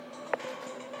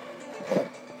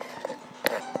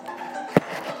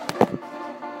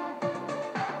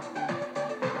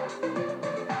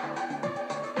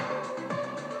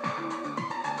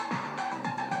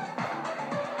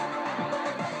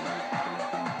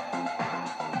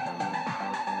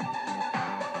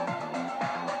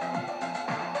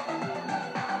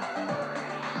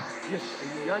יש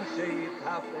עניין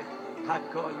שיתהפך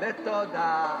הכל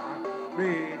לתודה,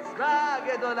 מצווה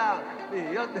גדולה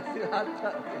להיות נשיאת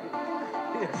תמיד.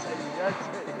 יש עניין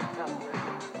שיתהפך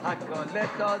הכל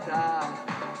לתודה,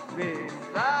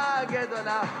 מצווה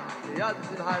גדולה להיות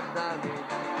בשמחת תמיד.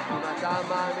 אם אתה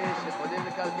מאמין שיכולים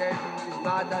לקלקל,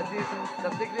 תשמע את הדיס,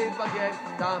 תפסיק להתבגן.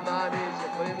 אתה מאמין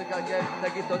שיכולים לקלקל,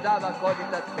 תגיד תודה והכל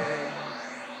יתעדכן.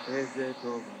 איזה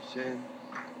טוב השם,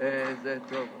 איזה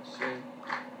טוב השם,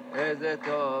 איזה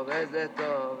טוב, איזה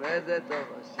טוב, איזה טוב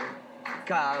השם.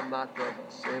 כמה טוב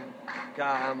השם,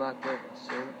 כמה טוב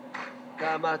השם,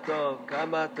 כמה טוב,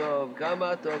 כמה טוב,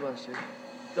 כמה טוב השם.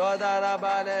 תודה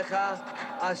רבה לך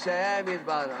השם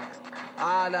יתברך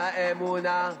על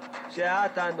האמונה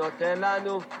שאתה נותן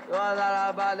לנו. תודה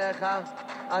רבה לך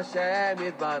השם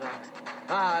יתברך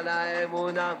על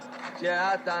האמונה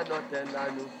שאתה נותן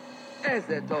לנו.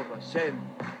 איזה טוב השם,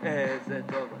 איזה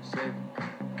טוב השם,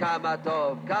 כמה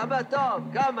טוב, כמה טוב,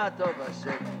 כמה טוב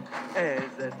השם.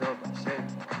 איזה טוב השם,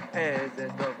 איזה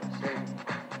טוב השם,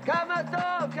 כמה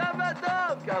טוב, כמה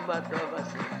טוב, כמה טוב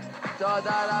השם.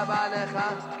 תודה רבה לך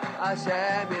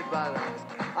השם יתברך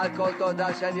על כל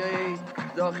תודה שאני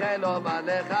זוכה לומר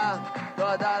לך.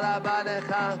 תודה רבה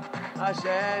לך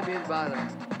השם יתברך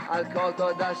על כל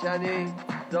תודה שאני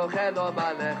זוכה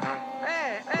לומר לך.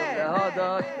 טוב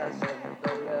להודות לשם,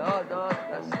 טוב להודות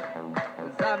לשם,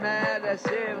 זמר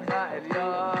לשמך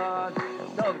עליון.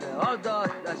 טוב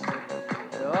להודות לשם,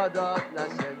 להודות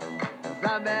לשם,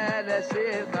 זמר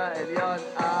לשמך עליון.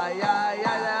 איי איי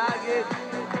איי להגיד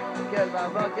כל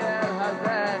בבוקר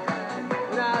הזה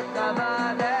נעשה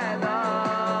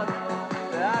בלילות,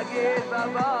 להגיד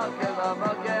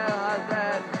בבוקר הזה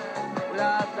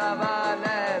נעשה בלילות.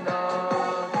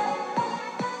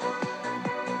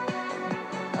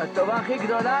 הטובה הכי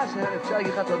גדולה שאפשר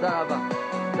להגיד לך תודה רבה,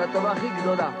 זו הטובה הכי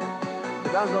גדולה.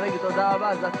 אדם זורק תודה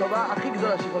רבה, זו הטובה הכי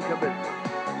גדולה שיכול לקבל,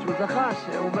 שהוא זכה,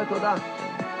 שהוא אומר תודה.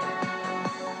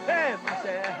 מה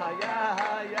שהיה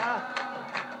היה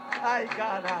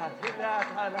העיקר להתחיל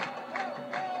להתחלה.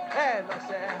 מה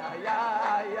שהיה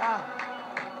היה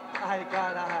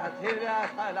העיקר להתחיל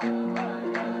להתחלה.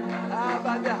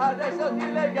 אבל תחדש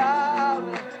אותי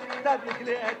לגמרי, תדליק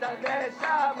לי את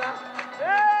הנשמה.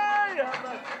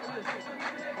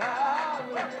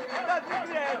 תדליק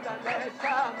לי את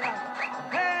הנשמה.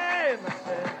 מה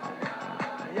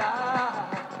שהיה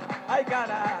העיקר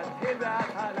להתחיל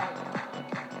להתחלה.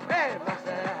 מה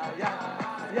שהיה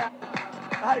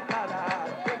העיקר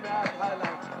להתחיל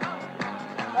להתחלה.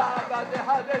 אבל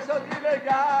תחדש אותי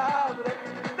לגמרי,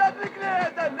 תדליק לי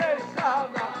את הנשמה.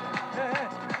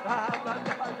 אבל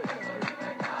תחדש אותי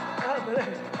לגמרי,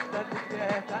 תדליק לי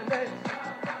את הנשמה.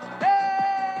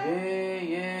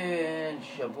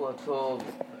 שבוע טוב.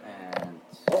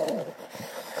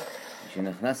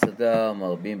 כשנכנס אדר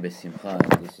מרבים בשמחה.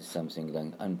 This is something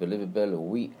like unbelievable.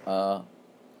 We are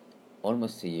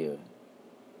almost a year.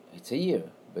 It's a year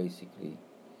basically.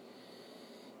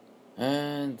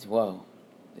 And wow,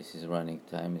 this is running,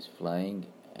 time is flying,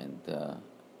 and the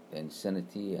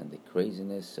insanity and the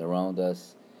craziness around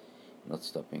us not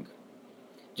stopping.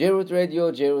 JRoot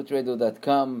Radio,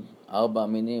 jrootradio.com, Arba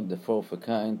Minim, the four of a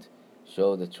kind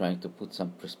show that trying to put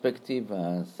some perspective,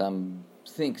 some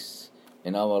things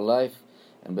in our life,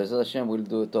 and Be'ezrat Hashem we'll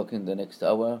do a talk in the next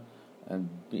hour, and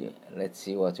let's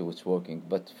see what it's working.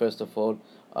 But first of all,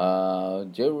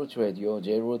 JRoot Radio,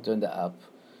 JRoot on the app,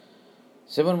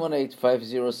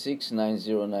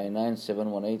 718-506-9099,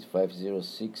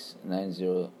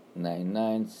 718-506-9099,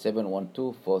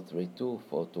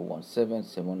 712-432-4217,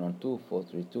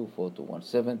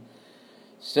 712-432-4217,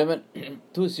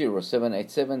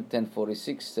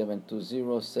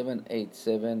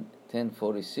 720-787-1046,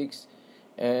 720-787-1046,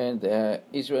 and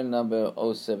Israel number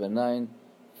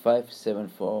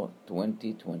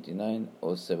 079-574-2029,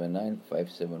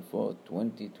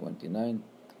 079-574-2029,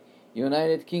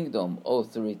 United Kingdom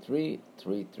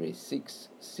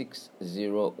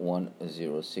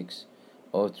 033-336-60106,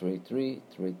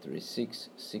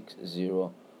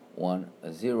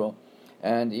 033-336-60110.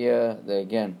 And here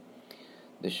again,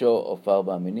 the show of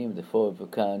Arba Minim, the four of a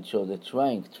kind show, that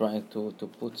trying to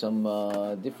put some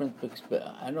different perspective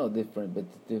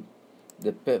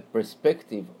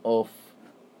of,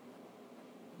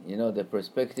 the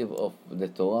perspective of the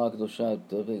Torah Kedusha,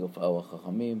 of our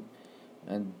Chachamim,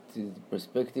 and the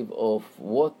perspective of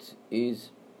what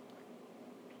is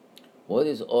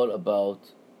all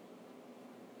about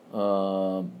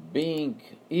being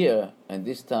here and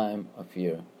this time of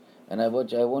year. And I want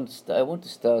to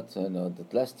start,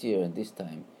 that last year and this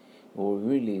time,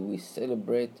 we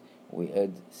celebrate, we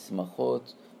had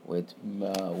smachot, we had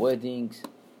weddings,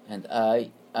 and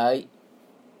I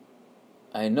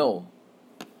I know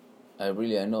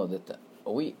that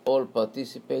we all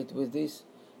participate with this,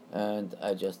 and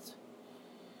I just,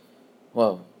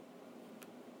 wow,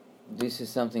 this is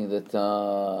something that,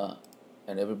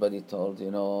 and everybody told,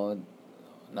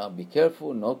 now be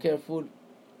careful, no careful.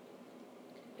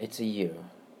 It's a year,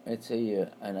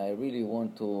 and I really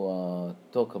want to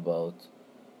talk about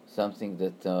something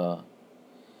that, to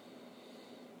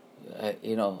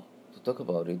talk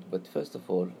about it, but first of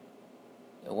all,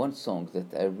 one song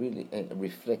that I really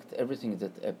reflect everything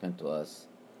that happened to us,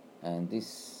 and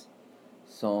this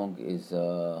song is,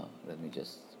 let me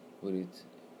just put it,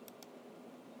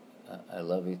 I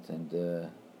love it, and you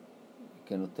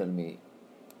cannot tell me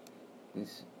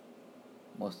this,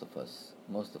 most of us,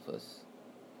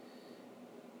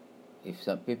 if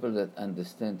some people that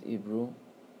understand Hebrew,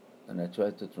 and I try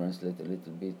to translate a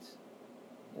little bit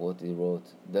what he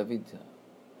wrote, David,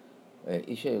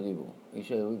 Ishay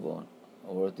Ribo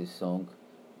wrote this song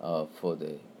for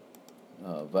the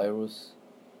virus,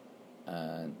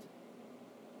 and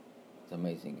it's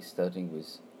amazing. It's starting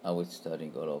with how it's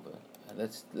starting all over. And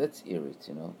let's hear it,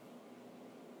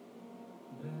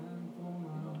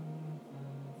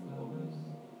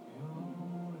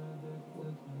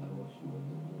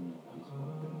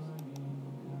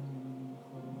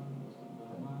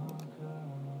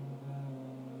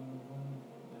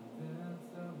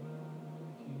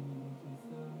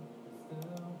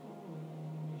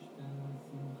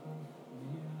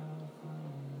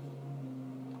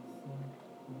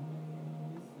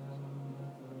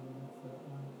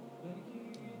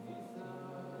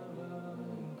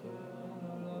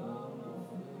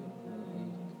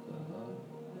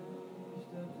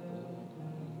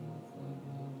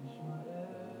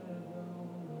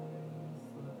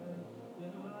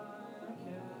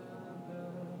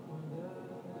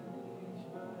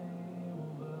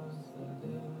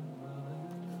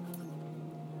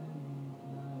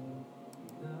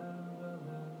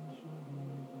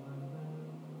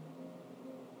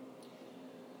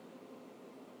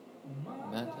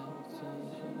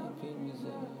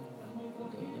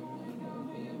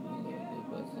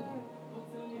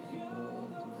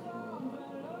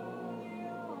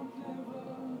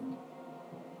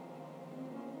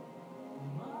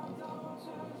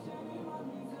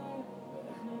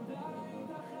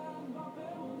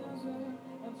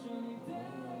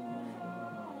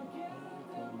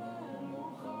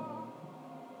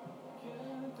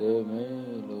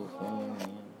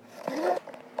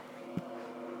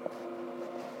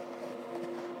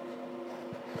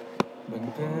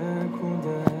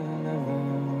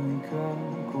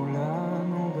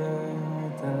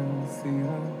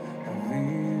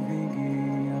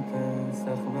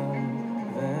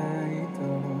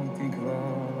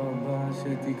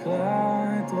 שתקרא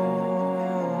את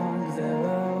רוע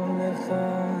גזרה לך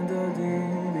דודי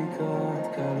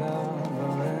לקראת כלה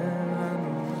וראה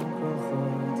לנו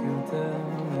כוחות יותר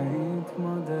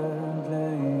להתמודד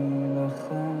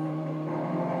להילחם.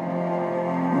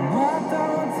 מה אתה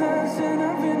רוצה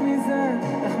שנבין מזה?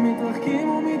 איך מתרחקים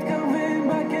ומתקרבים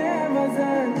בכאב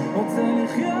הזה? רוצה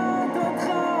לחיות אותך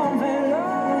ולא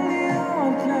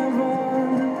להיות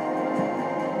לבד.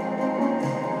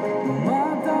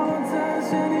 מה אתה רוצה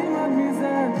שנלמד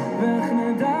מזה? ואיך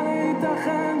נדע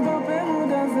להתאחד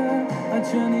בפירוד הזה? עד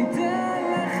שניתן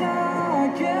לך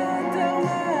כתר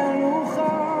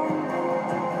מלוכה.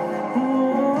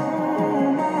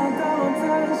 מה אתה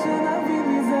רוצה שנבין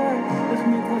מזה? איך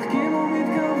מתרחקים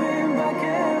ומתקרבים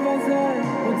בכאב הזה?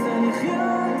 רוצה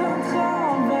לחיות אותך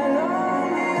ולא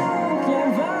להיות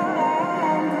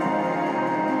לבד.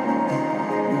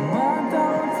 מה אתה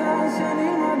רוצה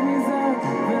שנלמד מזה?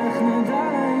 ואיך נדע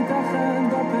להתאחד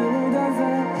בפירוד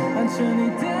הזה? עד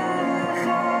שניתן לך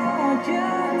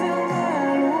כתר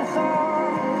מלוכה,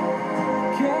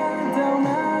 כתר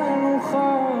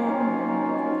מלוכה.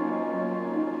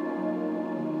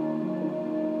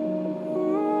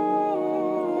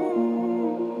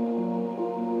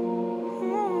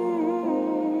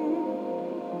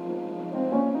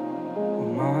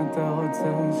 מה אתה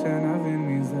רוצה שנבין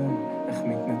מזה? איך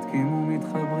מתנתקים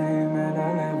ומתחברים אל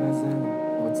הלב הזה?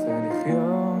 רוצה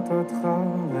לחיות אותך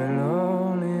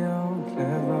ולא להיות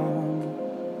לבד.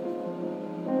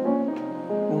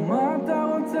 ומה אתה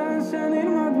רוצה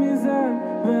שנלמד מזה?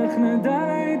 ואיך נדע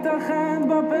להתאחד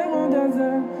בפירוד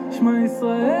הזה? שמע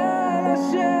ישראל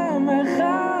השם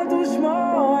אחד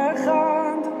ושמו אחד.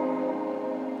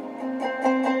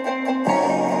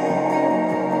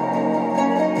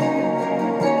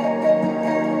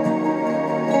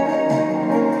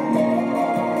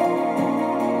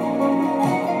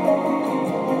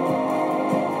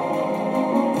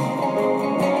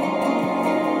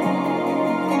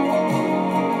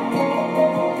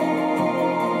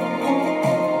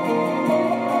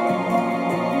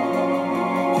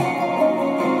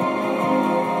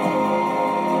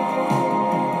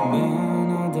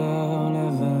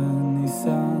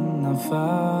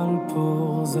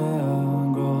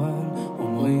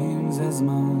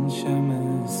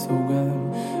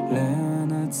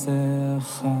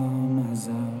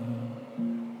 מזל.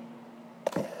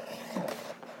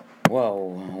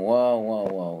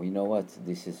 Wow. You know what?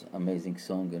 This is amazing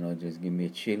song, just give me a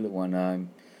chill when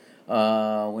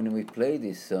we play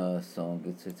this song.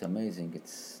 It's amazing.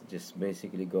 It's just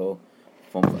basically go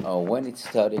from when it's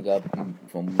starting up,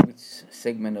 from which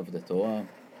segment of the Torah,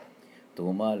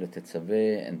 Truma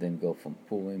Letetzaveh, and then go from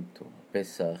Purim to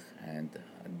Pesach, and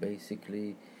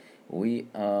basically we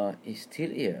are still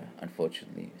here,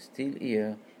 unfortunately, still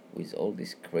here with all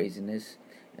this craziness,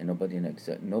 and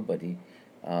nobody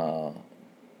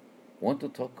want to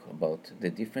talk about the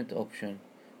different option,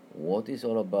 what is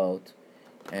all about,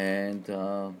 and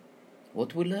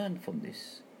what we learn from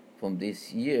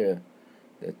this year,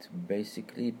 that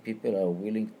basically people are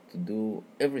willing to do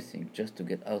everything just to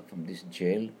get out from this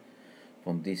jail,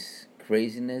 from this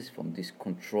craziness, from this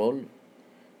control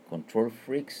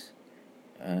freaks,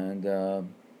 and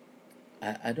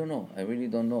I don't know. I really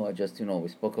don't know. I just we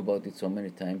spoke about it so many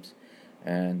times,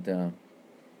 and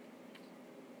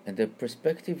the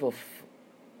perspective of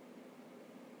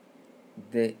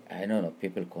I don't know,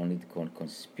 people call it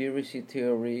conspiracy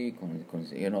theory,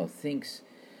 things,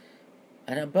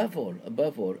 and above all,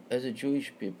 as a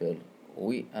Jewish people,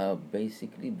 we are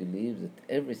basically believe that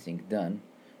everything done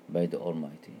by the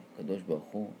Almighty, Kadosh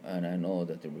Baruch Hu, and I know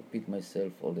that I repeat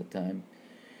myself all the time,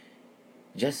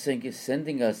 just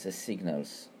sending us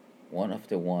signals, one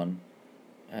after one,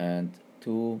 and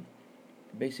to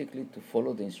basically to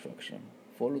follow the instruction,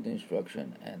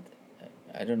 and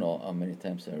I don't know how many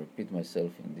times I repeat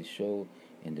myself in this show,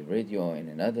 in the radio, and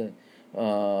in other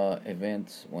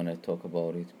events when I talk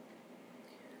about it,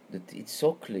 that it's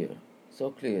so clear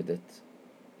that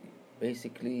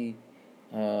basically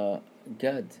God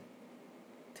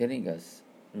telling us,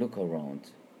 look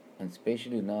around, and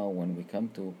especially now when we come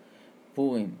to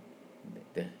Purim,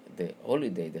 the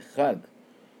holiday, the Chag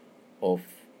of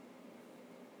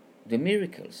the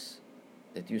miracles,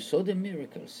 that you saw the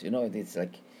miracles. It's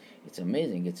like, it's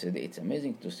amazing. It's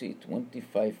amazing to see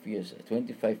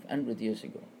 2,500 years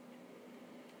ago.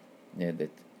 Yeah,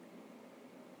 that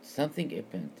something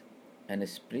happened, and a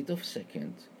split of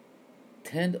second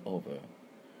turned over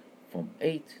from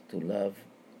 8 to love,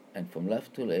 and from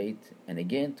love to 8, and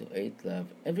again to 8 love.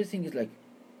 Everything is like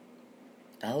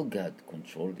how God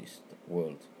controlled this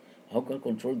world, how God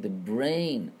controlled the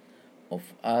brain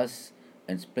of us,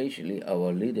 and especially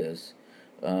our leaders,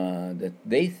 that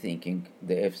they thinking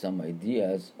they have some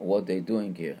ideas what they're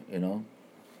doing here,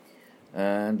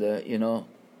 and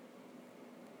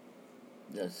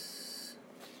that's,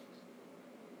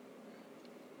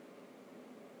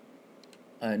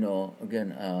 I know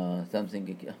again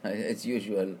something as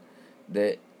usual,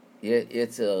 the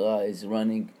Yetzer Hara is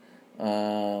running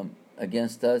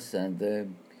against us, and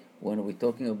when we're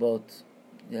talking about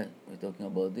this,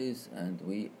 and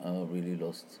we are really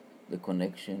lost the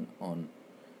connection on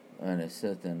a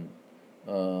certain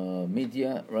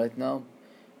media right now.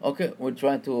 Okay, we're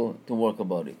trying to work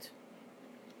about it.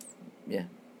 Yeah,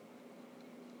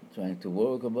 trying to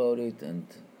work about it, and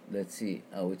let's see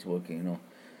how it's working.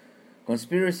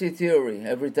 Conspiracy theory.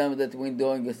 Every time that we're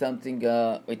doing something,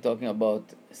 we're talking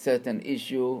about certain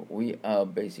issue, we are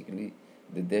basically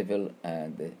the devil,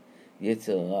 and the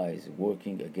Yetzer Hara is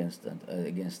working against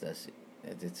us.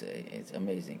 It's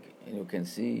amazing. You can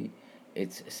see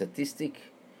it's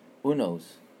statistic. Who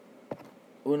knows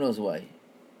why?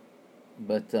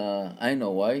 But I know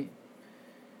why.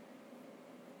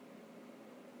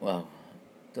 Wow,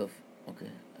 tough.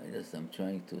 Okay, I'm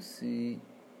trying to see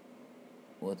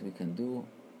what we can do.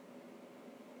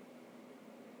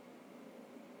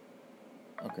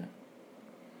 Okay,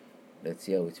 let's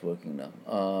see how it's working now.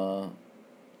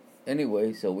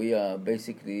 Anyway, so we are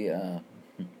basically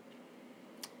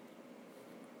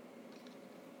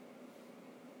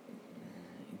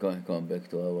going back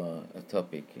to our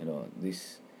topic.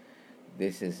 This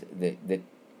is the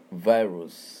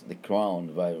virus, the crown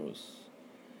virus,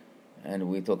 and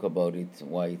we talk about it,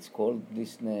 why it's called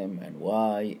this name, and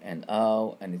why and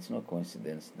how, and it's no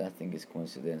coincidence. Nothing is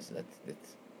coincidence. That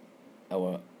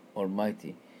our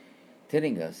Almighty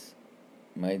telling us,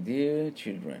 my dear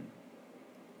children,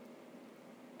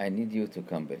 I need you to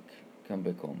come back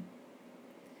home,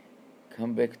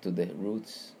 come back to the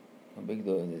roots, come back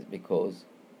to this, because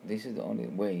this is the only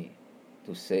way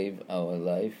to save our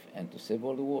life and to save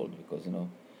all the world. Because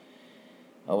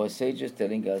our sages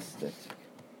telling us that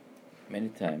many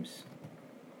times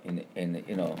in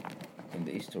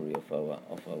the history of our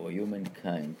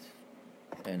humankind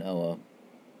and our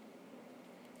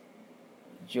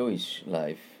Jewish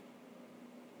life,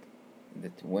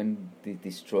 that when they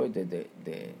destroyed the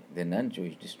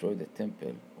non-Jewish destroyed the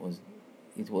temple, was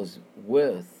it was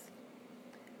worth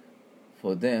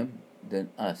for them than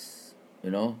us,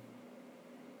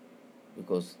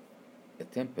 because the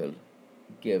temple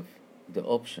gave the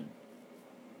option.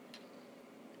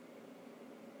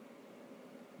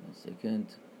 One second.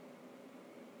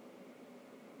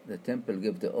 The temple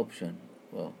gave the option.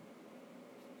 Well,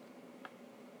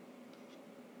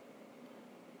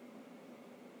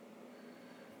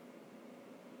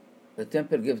 the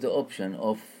temple gave the option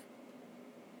of,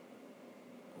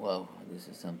 wow, this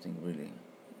is something really,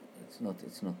 it's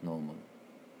not normal.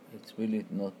 It's really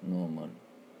not normal.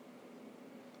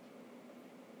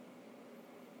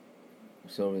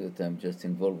 Sorry that I'm just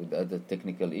involved with other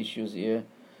technical issues here,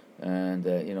 and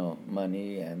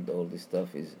money and all this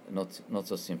stuff is not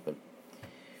so simple.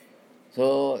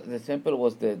 So the temple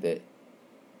was the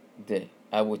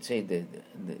I would say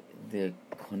the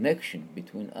connection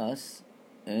between us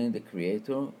and the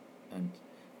Creator. And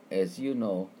as you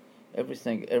know,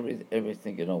 everything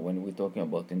when we're talking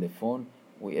about in the phone,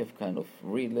 we have kind of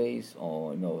relays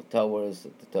or towers.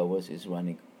 The towers is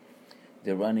running.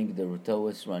 The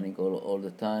towers running all the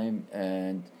time,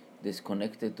 and this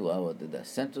connected to the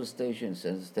central station.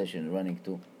 Central station running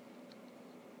to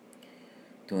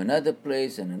another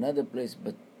place and another place,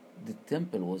 but the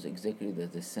temple was exactly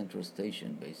the central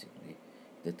station, basically,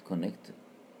 that connected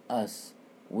us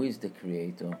with the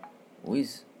Creator,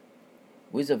 with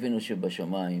Avinu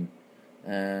Shebashamayim,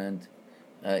 and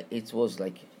it was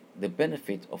like the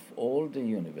benefit of all the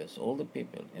universe, all the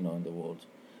people in the world.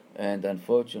 And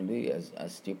unfortunately, as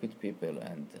stupid people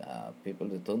and people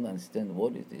that don't understand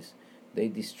what it is, they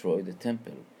destroy the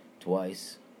temple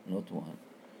twice, not one.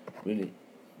 Really,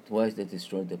 twice they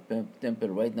destroyed the temple.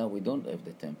 Right now we don't have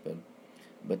the temple,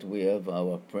 but we have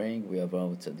our praying, we have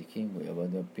our tzaddikim, we have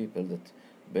other people that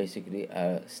basically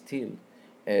are still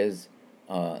as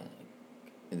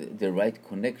the right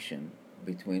connection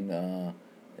between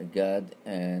God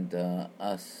and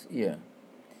us here.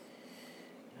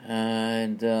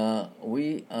 And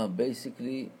we are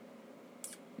basically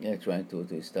trying to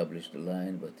establish the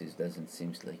line, but it doesn't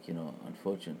seem like,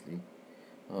 unfortunately,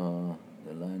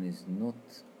 the line is not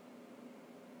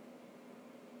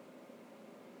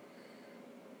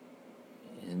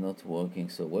working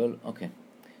so well. Okay,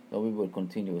 so we will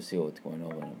continue to see what's going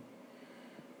on.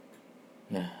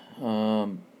 Yeah.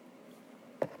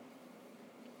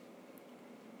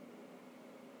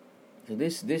 So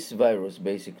this virus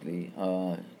basically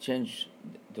changed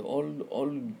the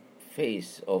whole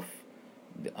face of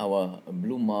our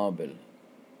blue marble,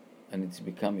 and it's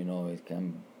become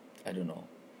I don't know,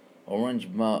 orange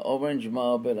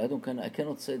marble. I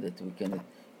cannot say that we can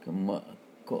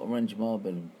orange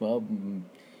marble,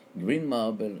 green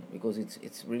marble, because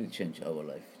it's really changed our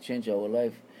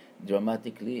life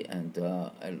dramatically, and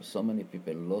so many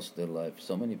people lost their life,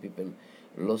 so many people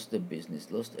lost their business,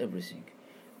 lost everything.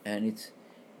 And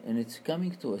it's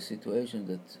coming to a situation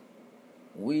that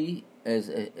we as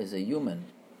a human,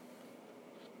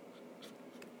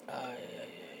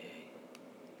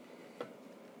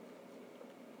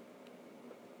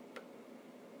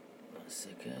 one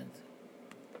second,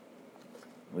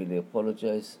 really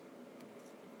apologize.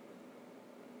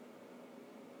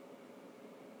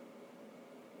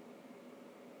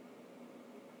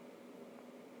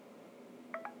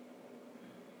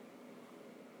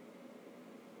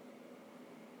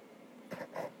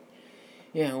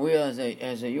 Yeah, we as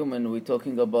a human, we're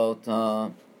talking about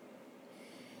the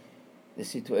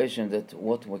situation, that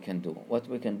what we can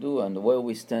do, and where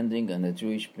we're standing, and as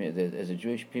a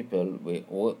Jewish people,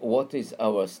 what is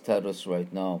our status right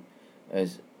now,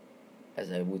 as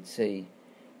I would say,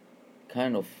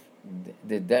 kind of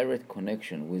the direct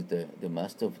connection with the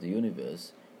Master of the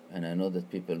Universe. And I know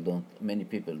that many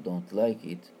people don't like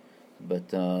it, but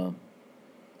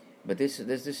there's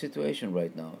the situation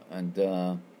right now, and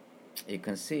you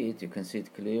can see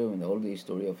it clear in all the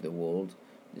history of the world,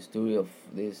 the story of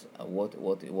this, what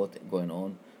going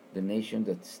on, the nation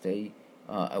that stay,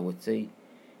 I would say,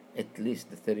 at least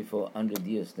 3,400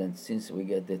 years then since we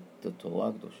get the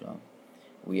Torah Kedosha.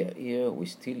 We are here, we're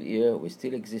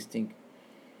still existing,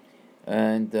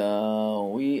 and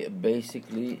we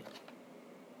basically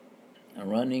are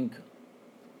running.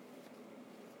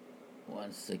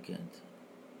 One second.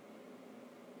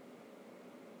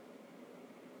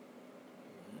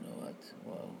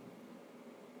 Wow.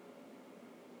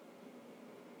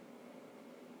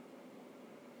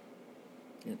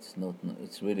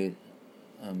 It's really,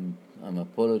 I'm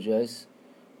apologize.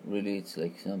 Really, it's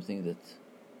like something that,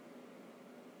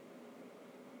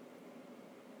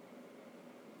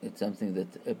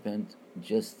 happened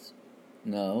just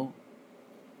now,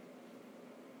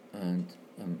 and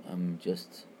I'm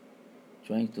just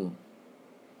trying to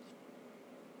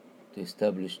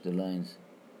establish the lines.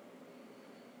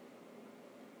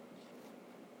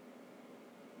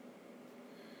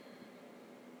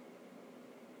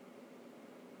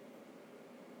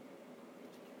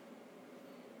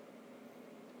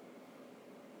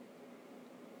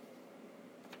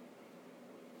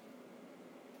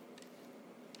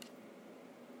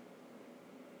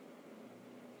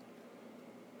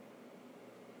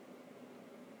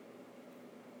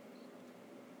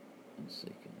 One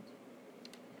second.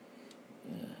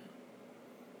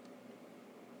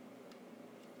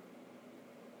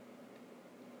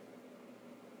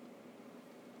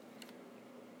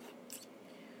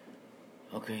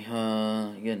 Okay.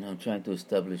 Again, I'm trying to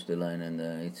establish the line, and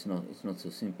it's not so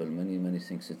simple. Many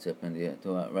things that's happened here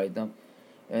to write down,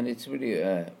 and it's really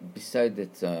beside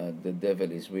that the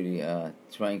devil is really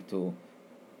trying to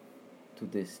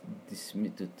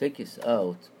to take us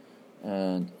out,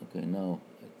 and okay, now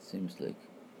it seems like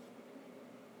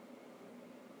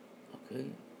okay.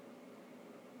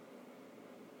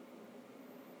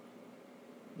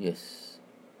 Yes.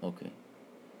 Okay.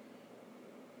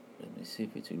 Let me see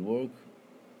if it will work.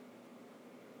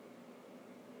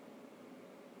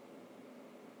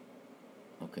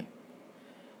 Okay.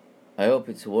 I hope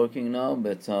it's working now.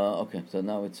 But okay. So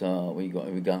now it's we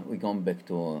gone back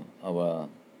to our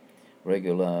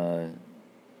regular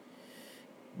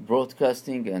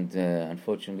broadcasting, and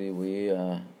unfortunately we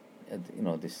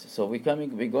this. So we're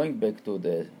going back to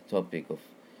the topic of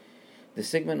the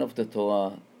segment of the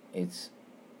Torah. It's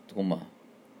Truma,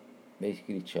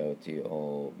 basically charity,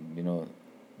 or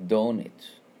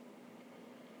donate.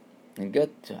 And God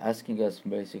asking us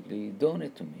basically,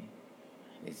 donate to me.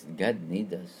 It's God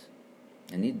need us.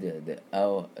 I need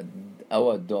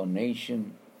our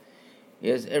donation. He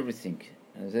has everything.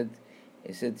 And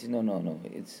he said, no.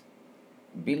 It's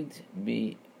build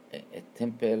me a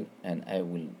temple, and I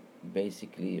will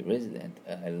basically resident.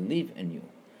 I'll live in you.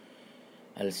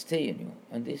 I'll stay in you.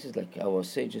 And this is like our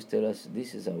sages tell us,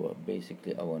 this is our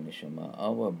neshama,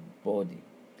 our body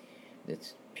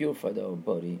that's purified our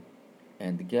body,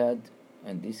 and God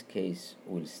in this case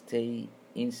will stay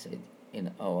inside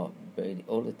in our body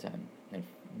all the time. And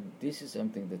this is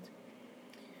something that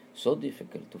so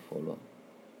difficult to follow.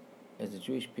 As a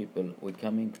Jewish people, we're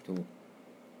coming to a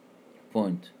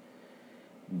point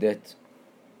that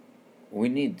we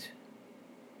need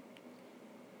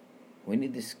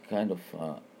this kind of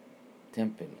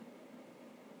temple,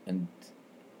 and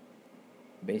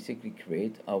basically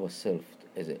create ourselves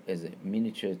as a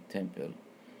miniature temple,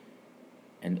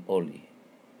 and holy,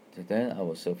 to turn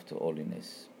ourselves to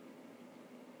holiness.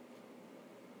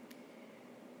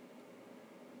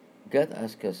 God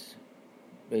asks us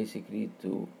basically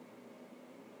to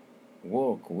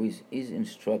work with His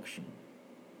instruction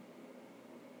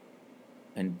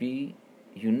and be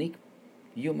unique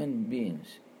human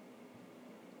beings.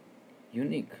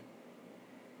 Unique.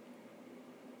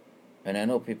 And I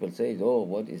know people say, oh,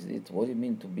 what is it? What do you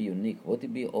mean to be unique? What do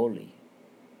you be holy?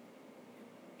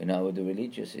 The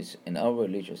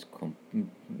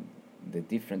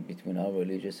difference between our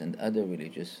religious and other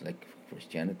religions like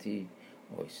Christianity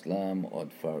or Islam or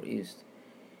the Far East,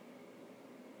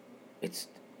 it's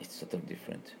totally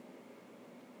different.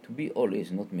 To be holy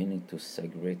is not meaning to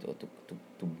segregate or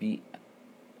to be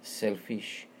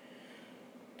selfish.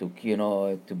 To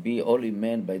be holy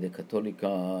man by the Catholic,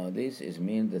 this is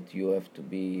mean that you have to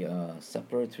be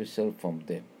separate yourself from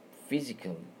the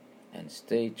physical and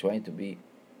stay trying to be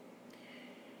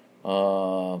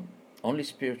only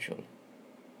spiritual.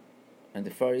 And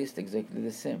the Far East exactly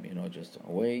the same. Just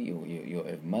away. You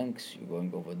have monks. You're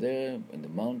going over there in the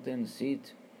mountain,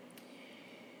 sit.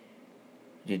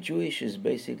 The Jewish is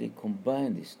basically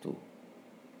combine these two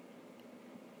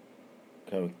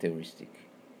characteristic.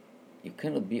 You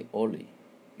cannot be holy.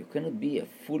 You cannot be a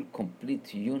full,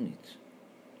 complete unit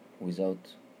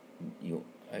without your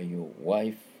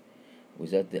wife,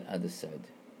 without the other side.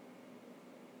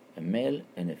 A male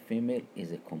and a female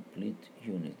is a complete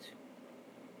unit.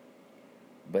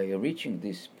 By reaching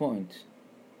this point,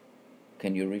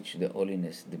 can you reach the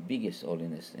holiness, the biggest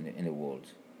holiness in the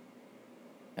world,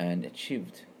 and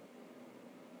achieved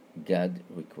God's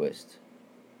request.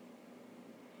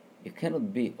 You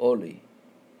cannot be holy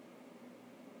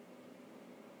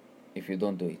if you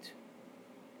don't do it.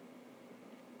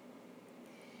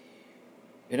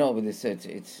 But they said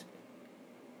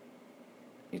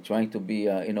you're trying to be,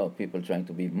 people trying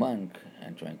to be monk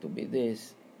and trying to be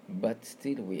this, but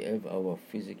still we have our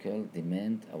physical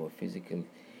demand, our physical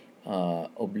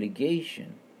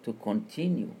obligation to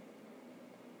continue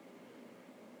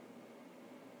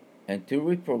and to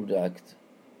reproduce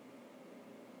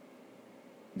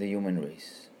the human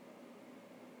race.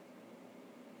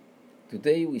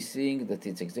 Today we're seeing that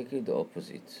it's exactly the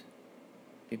opposite.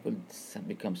 People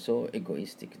become so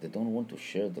egoistic. They don't want to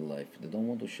share the life. They don't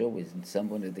want to share with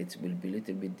someone that it will be a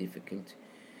little bit difficult.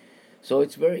 So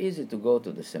it's very easy to go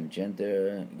to the same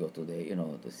gender, go to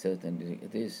the certain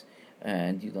it is,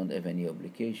 and you don't have any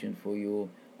obligation for your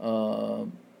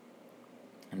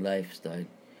lifestyle.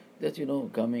 That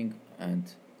coming,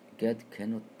 and God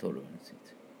cannot tolerate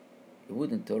it. He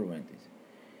wouldn't tolerate it.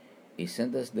 He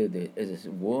sent us as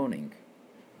a warning,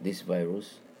 this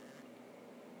virus.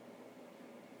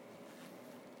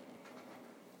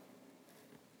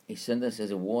 He sent us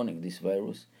as a warning, this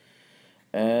virus.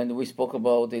 And we spoke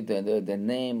about it, the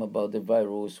name about the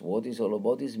virus, what is all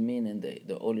about, this mean in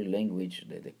the holy language,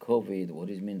 the COVID, what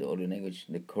is mean the holy language,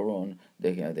 the Quran,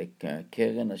 the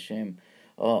Keren Hashem,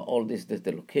 all this, the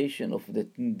location of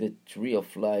the tree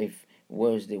of life,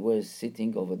 where they were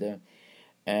sitting over there.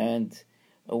 And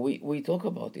we talk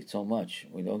about it so much.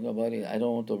 We talk about it. I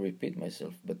don't want to repeat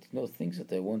myself, but things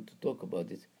that I want to talk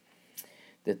about it.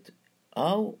 That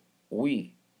how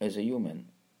we, as a human,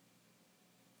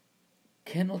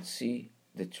 cannot see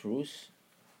the truth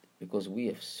because we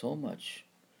have so much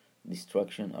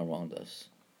distraction around us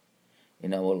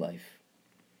in our life.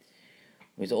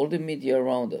 With all the media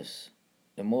around us,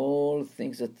 the more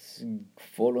things that's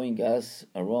following us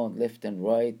around left and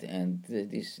right, and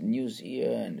this news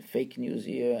here and fake news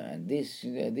here, and this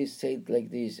said like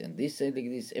this and this said like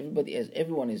this.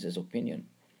 Everyone has his opinion.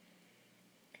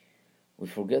 We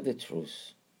forget the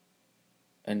truth.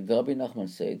 And Rabbi Nachman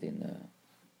said in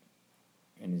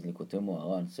his Likutei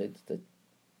Moharan, said that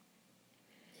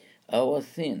our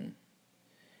sin,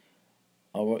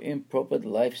 our improper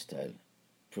lifestyle,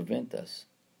 prevent us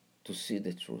to see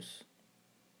the truth.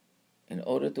 In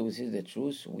order to see the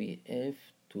truth, we have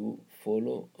to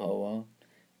follow our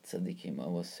tzaddikim,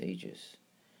 our sages.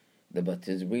 But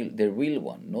the real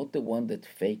one, not the one that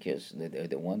fakes,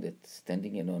 the one that's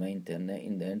standing in the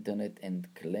internet and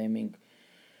claiming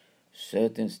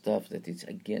certain stuff that it's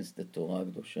against the Torah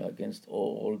Kedosha, against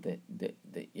all the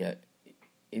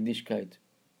Yiddishkeit.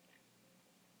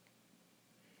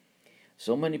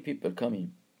 So many people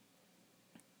coming,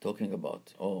 talking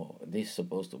about, this is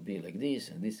supposed to be like this,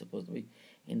 and this is supposed to be.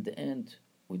 In the end,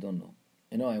 we don't know.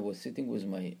 I was sitting with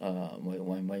my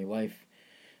wife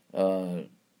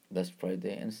last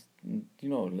Friday, and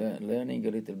learning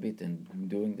a little bit and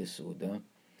doing the Suda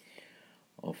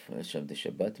of the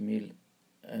Shabbat meal.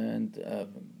 And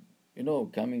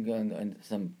coming and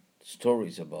some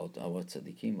stories about our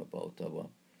tzaddikim, about our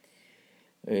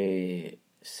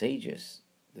sages.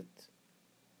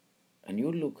 And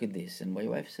you look at this, and my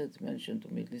wife mentioned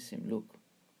to me, listen, look,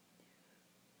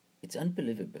 it's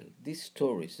unbelievable. These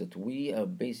stories that we are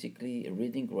basically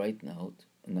reading right now,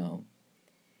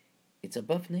 it's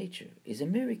above nature. It's a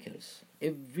miracles.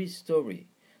 Every story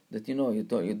that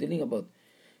you're dealing about,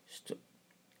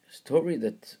 story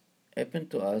that happened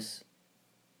to us,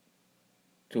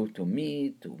 to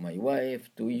me, to my wife,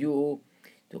 to you,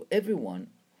 to everyone,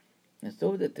 and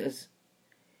so that has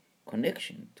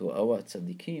connection to our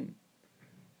tzaddikim.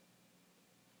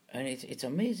 And it's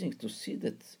amazing to see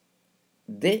that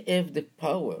they have the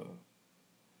power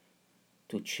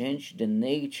to change the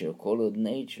nature, called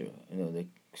nature, the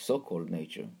so-called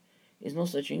nature. It's no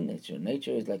such thing nature.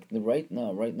 Nature is like right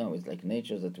now it's like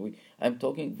nature that I'm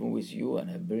talking with you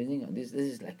and I'm breathing, and this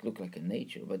is look like a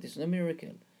nature, but it's a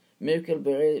miracle. Miracle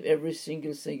every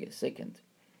single second.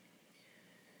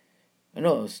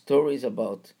 Stories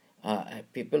about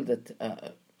people that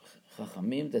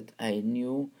Chachamim that I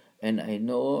knew and I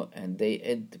know, and they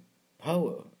had the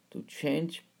power to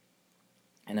change.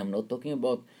 And I'm not talking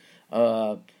about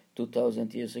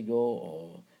 2,000 years ago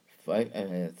or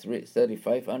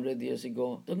 3,500 years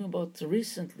ago. I'm talking about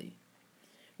recently.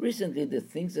 Recently, the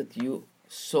things that you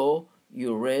saw,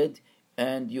 you read,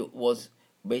 and you was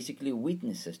basically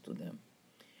witnesses to them.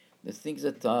 The things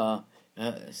that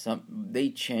they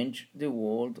change the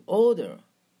world order.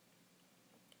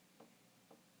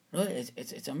 No,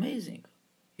 it's amazing.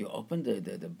 You open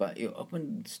you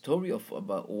open the story of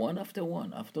about one after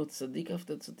tzaddik.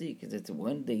 That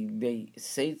when they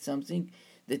say something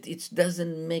that it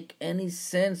doesn't make any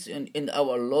sense in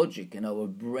our logic, in our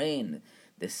brain,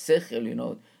 the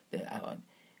sechel,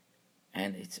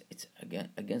 and it's again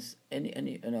against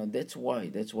any. That's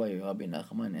why Rabbi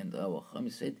Nachman and our Chacham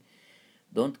said,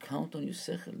 don't count on your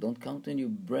sechel, don't count on your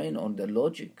brain, on the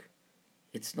logic.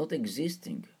 It's not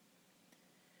existing.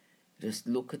 Just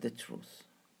look at the truth.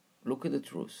 Look at the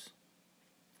truth.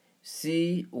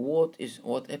 See what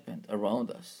happened around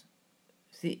us.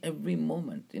 See every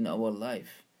moment in our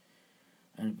life.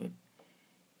 And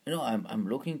I'm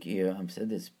looking here. I'm saying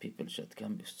these people should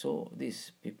come. So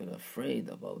these people are afraid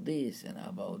about this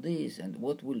and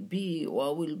what will be,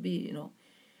 what will be. The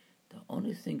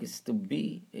only thing is to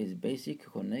be is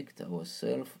basic connect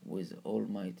ourselves with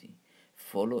Almighty,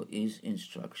 follow His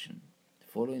instruction,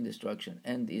 following the instruction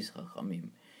and His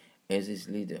Chachamim as His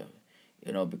leader.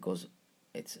 Because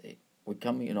we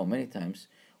come. Many times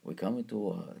we come into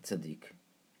a tzaddik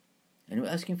and we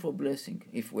ask him for blessing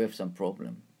if we have some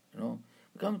problem. We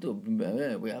come to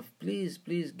we have please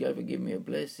God give me a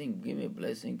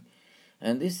blessing,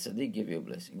 and this tzaddik give you a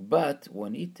blessing. But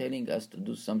when he telling us to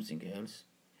do something else,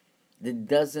 that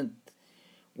doesn't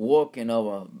work in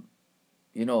our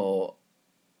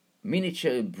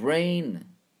miniature brain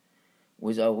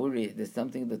with our worry. There's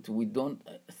something that we don't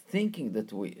thinking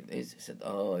that he said,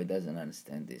 oh, he doesn't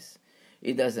understand this.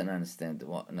 He doesn't understand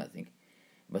nothing.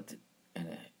 But I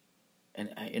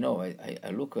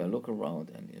look around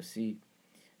and you see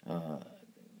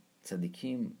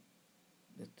tzaddikim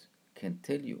that can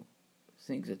tell you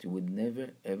things that you would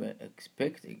never ever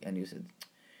expect, and you said,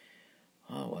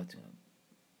 oh, what?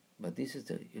 But this is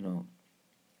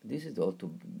all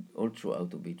true how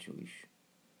to be Jewish.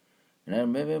 And I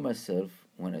remember myself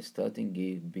when I started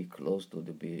be close to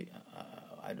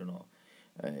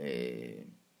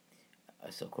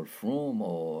a so-called frum,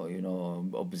 or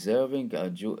observing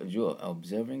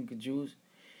observing Jews,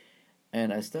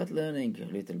 and I start learning a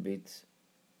little bit.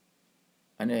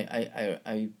 And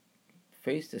I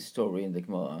faced a story in the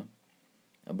Gemara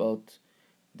about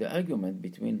the argument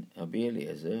between Rabbi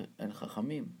Eliezer and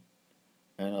Chachamim.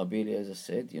 And Rabbi Eliezer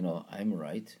said, I'm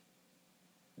right.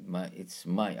 It's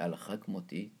my halacha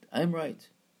kmoti. I'm right.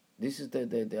 This is the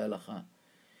halacha.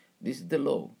 This is the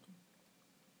law.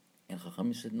 And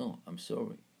Chachamim said, no, I'm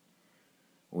sorry.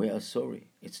 We are sorry.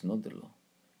 It's not the law.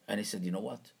 And he said, you know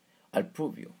what? I'll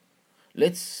prove you.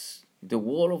 The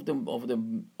wall of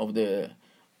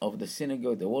the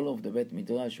synagogue, the wall of the Bet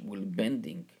Midrash will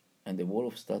bending, and the wall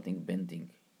of starting bending.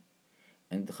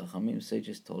 And the Chachamim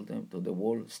sages told them to the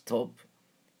wall, stop.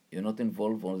 You're not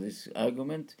involved in this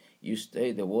argument. You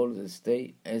stay. The wall will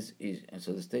stay as is, and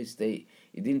so the stay.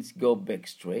 It didn't go back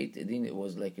straight. It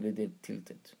was like a little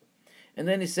tilted. And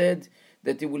then he said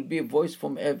that it will be a voice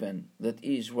from heaven that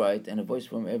he is right, and a voice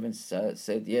from heaven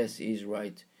said yes, he is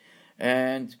right.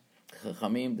 And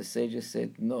Chachamim, the sages,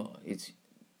 said no. It's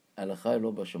halacha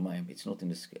lo b'shamayim. It's not in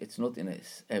the sky. It's not in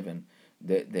heaven.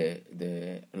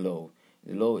 The law.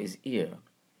 The law is here.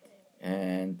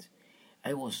 And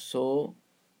I was so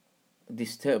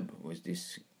disturbed with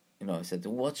this. I said,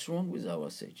 what's wrong with our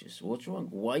sages? What's wrong?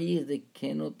 Why they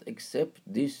cannot accept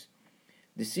this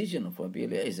decision of Rabbi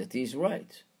Eliezer that he is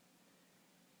right?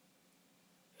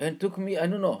 And took me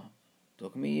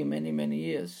many, many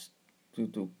years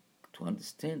to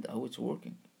understand how it's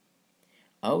working.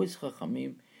 How is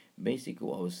Chachamim,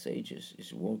 basically our sages,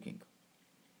 is working.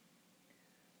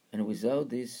 And without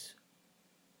this,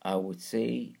 I would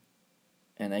say,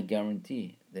 and I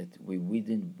guarantee that we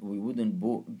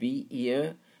wouldn't be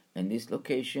here in this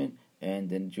location, and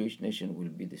then Jewish nation will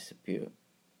be disappear,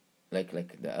 like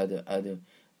the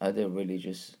other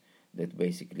religious that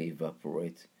basically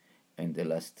evaporate in the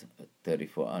last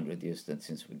 3,400 years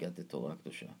since we got the Torah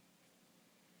Kedusha.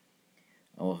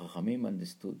 Our Chachamim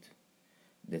understood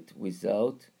that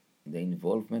without the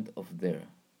involvement of their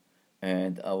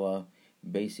and our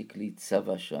basically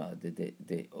tzavasha, the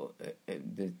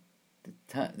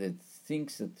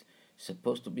things that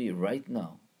supposed to be right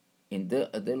now in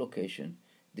the location,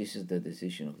 this is the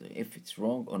decision of them. If it's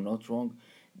wrong or not wrong,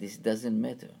 this doesn't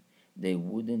matter. They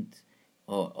wouldn't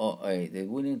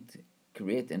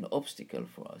create an obstacle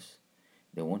for us.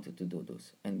 They wanted to do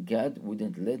this, and God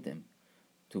wouldn't let them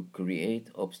to create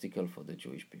obstacle for the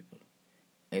Jewish people.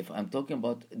 If I'm talking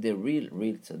about the real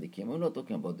tzaddikim, we're not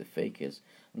talking about the fakers,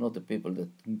 not the people that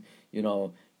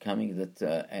coming that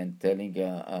and telling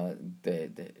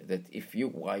that if your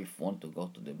wife want to go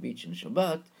to the beach in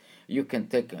Shabbat,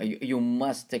 you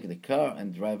must take the car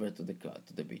and drive her to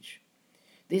the beach.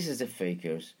 This is the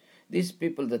fakers. These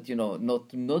people that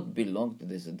not belong to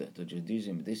to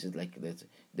Judaism. This is like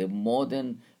the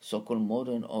modern, so-called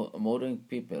modern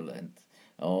people, and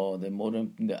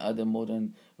the other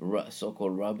modern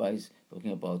so-called rabbis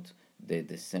talking about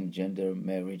the same gender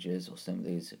marriages or some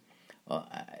days.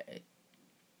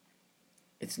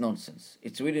 It's nonsense.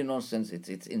 It's really nonsense.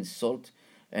 It's insult,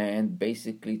 and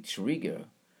basically trigger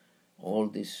all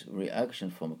this reaction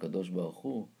from Kadosh Baruch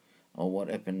Hu on what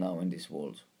happened now in this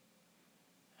world.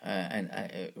 And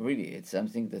really, it's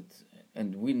something that,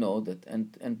 and we know that,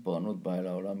 and Parnot Ba'al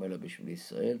Ha'olam Ela B'Shvil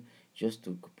Yisrael, just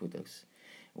to put us.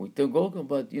 We're talking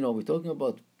about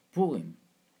Purim,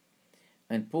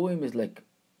 And Purim is like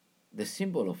the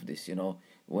symbol of this,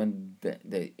 when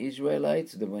the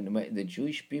Israelites, when the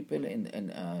Jewish people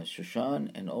in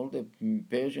Shushan and all the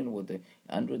Persian with the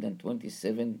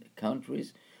 127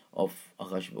 countries of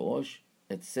Ahasuerus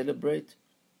that celebrate,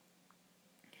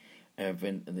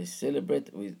 when they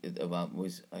celebrate with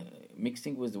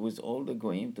mixing with all the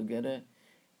goyim together,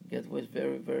 God was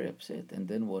very, very upset. And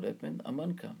then what happened?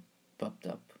 Aman popped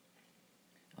up.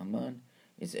 Aman,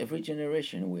 it's every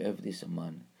generation we have this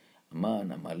Aman.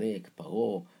 Aman, Amalek,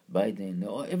 Paro, Biden.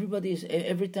 Everybody is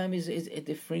every time is a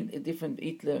different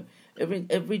Hitler.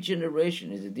 Every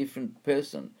generation is a different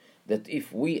person. That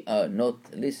if we are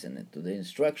not listening to the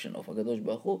instruction of Hakadosh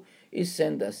Baruch Hu, He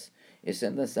send us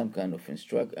some kind of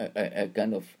a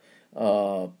kind of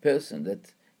person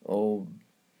that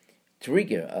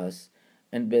trigger us.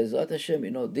 And Be'ezrat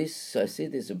Hashem, this I see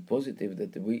this as a positive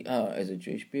that we are as a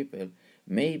Jewish people.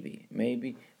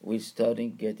 Maybe we're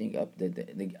starting getting up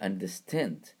the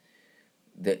understand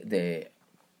the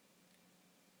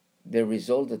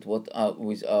result that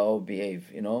with our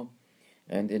behave,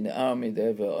 And in the army, they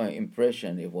have an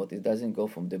impression if what it doesn't go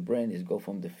from the brain, it go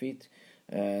from the feet.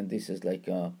 And this is like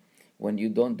when you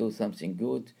don't do something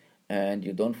good and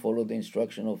you don't follow the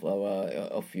instruction of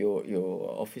your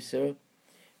officer.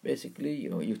 Basically,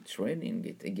 you're training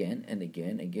it again and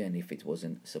again. If it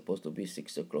wasn't supposed to be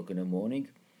 6 o'clock in the morning,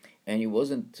 and you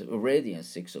wasn't ready at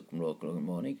 6 o'clock in the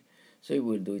morning, so you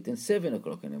will do it at 7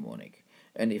 o'clock in the morning.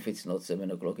 And if it's not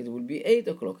 7 o'clock, it will be 8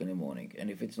 o'clock in the morning.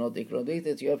 And if it's not 8 o'clock,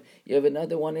 you have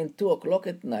another one at 2 o'clock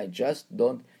at night. Just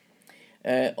don't.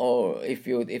 Or if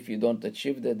you don't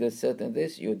achieve the certain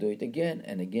this, you do it again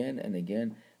and again and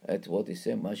again. At what is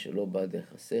said, "Mashalo badech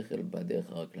sechel badech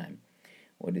haraklayim."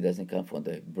 When it doesn't come from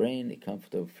the brain, it comes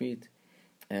from the feet,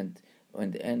 and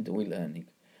in the end, we're learning.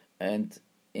 And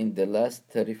in the last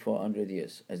 3,400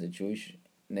 years, as a Jewish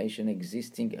nation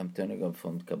existing, I'm turning up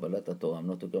from Kabbalat Torah. I'm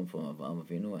not talking from Avraham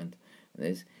Avinu, and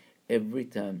this every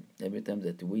time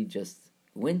that we just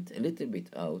went a little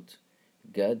bit out,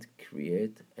 God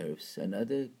create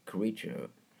another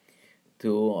creature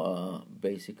to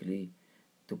basically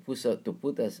to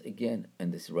put us again on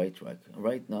this right track.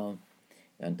 Right now,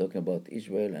 I'm talking about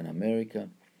Israel and America.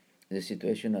 The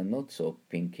situation are not so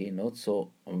pinky, not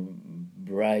so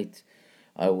bright,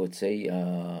 I would say,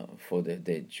 for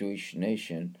the Jewish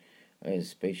nation,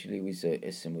 especially with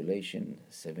a simulation,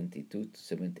 72 to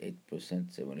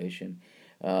 78% simulation,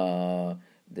 the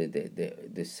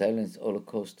silent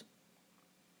Holocaust,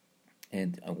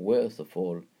 and worst of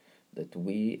all, that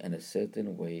we, in a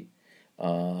certain way,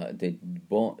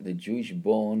 the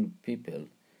Jewish-born people,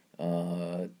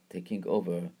 taking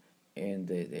over in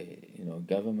the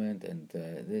government and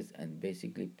this, and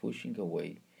basically pushing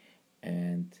away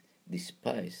and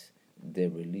despise the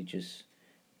religious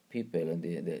people and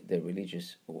the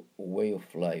religious way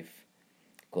of life.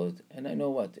 And I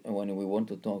know what, when we want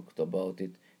to talk about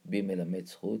it, be melamed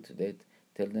zchut, that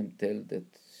tell that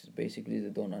basically they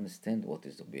don't understand what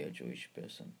is to be a Jewish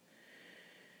person.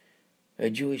 A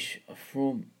Jewish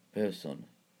from person,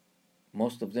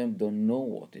 most of them don't know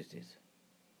what it is.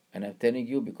 And I'm telling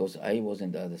you because I was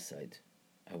on the other side.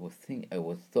 I was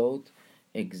thought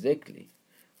exactly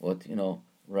what,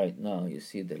 right now you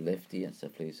see the lefty and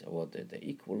stuff like about the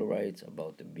equal rights,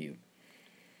 about the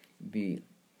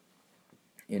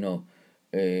do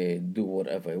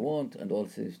whatever I want and all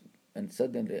this. And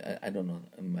suddenly, I don't know,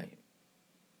 my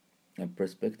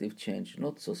perspective changed,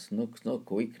 not so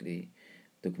quickly.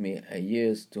 Took me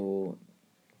years to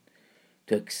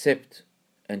accept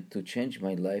and to change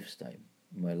my lifestyle,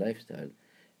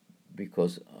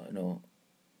 because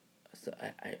so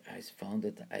I found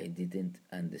that I didn't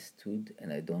understood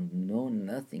and I don't know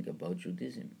nothing about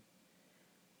Judaism,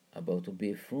 about to be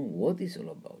a frum. What is all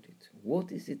about it?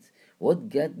 What is it? What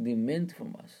God demand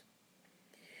from us?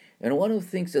 And one of the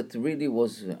things that really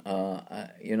was, I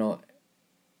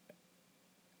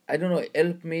don't know,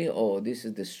 help me, or this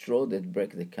is the straw that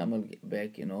break the camel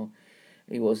back, it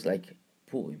was like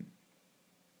Purim.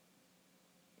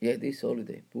 Yeah, this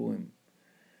holiday, Purim.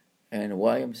 And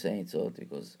why I'm saying so,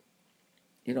 because,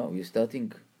 you're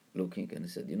starting looking and I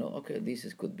said, okay,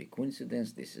 could be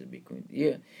coincidence, things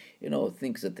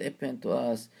that happen to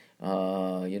us, they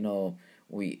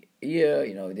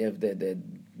have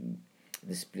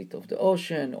the split of the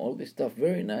ocean, all this stuff,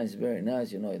 very nice,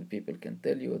 the people can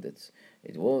tell you that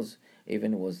it was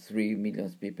 3 million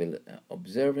people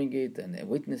observing it and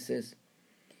witnesses.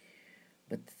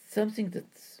 But something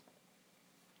that's,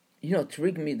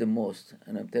 triggered me the most,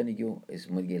 and I'm telling you, is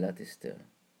Megillat Esther,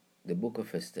 the book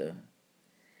of Esther.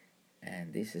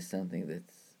 And this is something that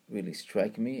really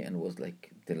struck me and was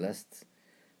like the last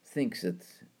things that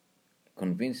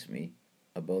convince me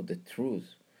about the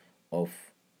truth of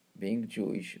being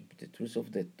Jewish, the truth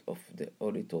of the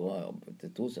Holy Torah, the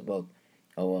truth about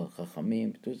our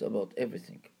Chachamim, the truth about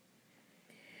everything.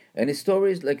 And the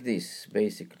story is like this,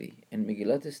 basically. In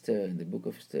Megillat Esther, in the book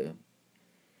of Esther,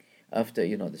 after,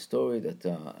 the story that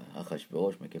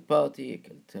Achashverosh make a party,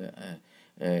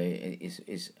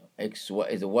 his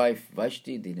wife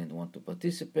Vashti didn't want to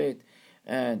participate,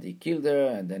 and he killed her,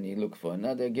 and then he looked for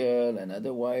another girl,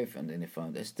 another wife, and then he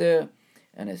found Esther,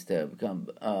 and Esther became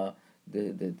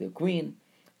the queen,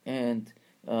 and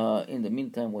in the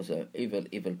meantime was an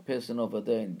evil person over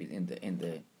there in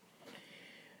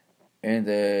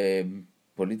the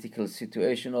political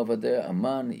situation over there.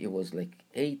 Aman, it was like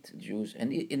 8 Jews,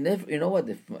 and he never, you know what,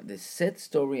 the sad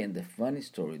story and the funny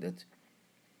story, that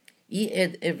he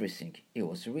had everything. He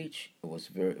was rich, he was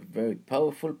very, very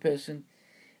powerful person,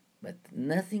 but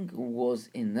nothing was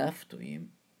enough to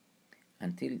him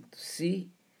until to see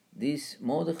this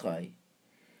Mordechai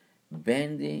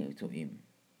bending to him,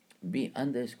 be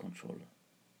under his control.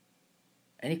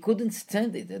 And he couldn't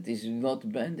stand it, that he's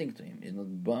not bending to him, he's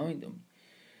not bowing to him,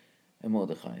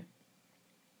 Mordechai.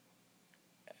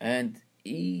 And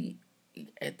he,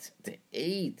 at the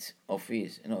age of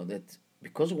his, that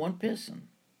because of one person,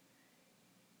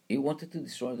 he wanted to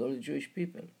destroy all the Jewish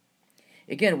people.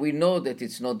 Again, we know that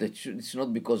it's not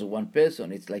because of one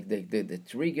person. It's like the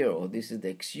trigger, or this is the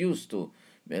excuse to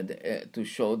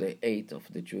show the hate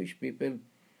of the Jewish people.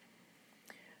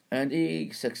 And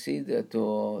he succeeded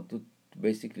to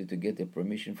basically to get a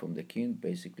permission from the king,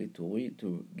 basically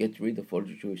to get rid of all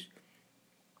the Jews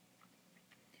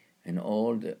and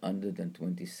all the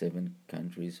 127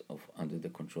 countries under the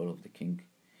control of the king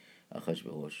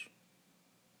Achashverosh.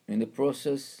 In the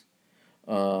process,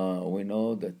 we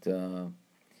know that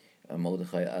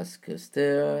Mordechai asked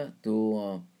Esther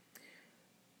to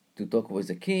talk with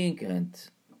the king, and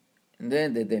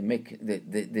then they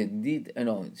did.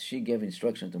 She gave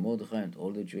instruction to Mordechai and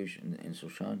all the Jews in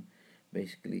Shushan,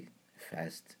 basically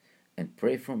fast and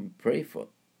pray for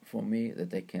me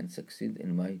that I can succeed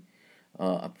in my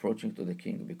approaching to the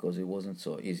king, because it wasn't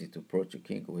so easy to approach a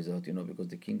king without, because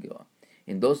the king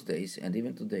in those days and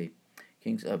even today,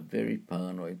 kings are very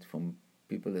paranoid from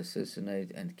people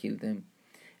assassinate and kill them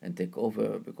and take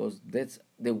over, because that's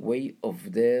the way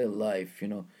of their life.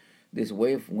 This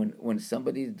way of when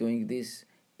somebody is doing this,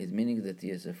 it's meaning that he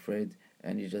is afraid,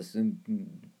 and he just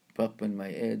pop in my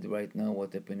head right now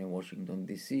what happened in Washington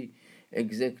D.C.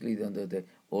 exactly under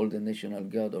all the National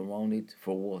Guard around it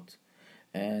for what,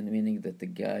 and meaning that the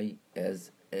guy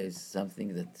has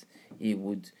something that he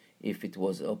would, if it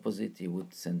was opposite, he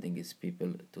would sending his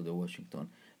people to the Washington,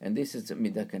 and this is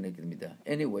midah keneged midah.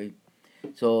 Anyway,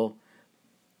 so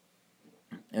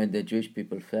and the Jewish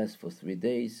people fast for 3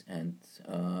 days and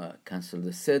cancel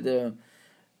the Seder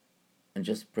and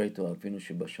just pray to Avinu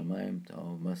Shebashamayim, to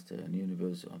our Master in the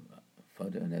universe, our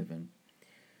Father in heaven,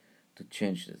 to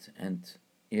change that. And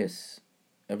yes,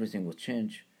 everything will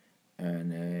change,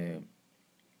 and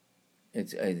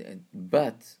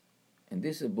but, and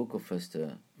this is a book of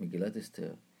Esther, Megillat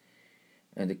Esther,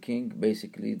 and the king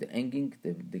basically hanging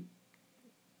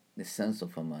the sons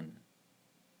of Haman.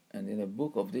 And in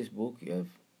this book, you have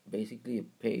basically a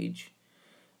page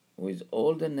with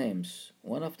all the names,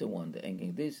 one after one, the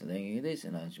hanging this, and hanging this,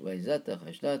 and Vaizata,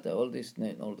 Hashdata, all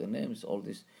the names, all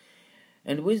this.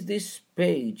 And with this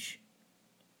page,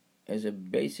 as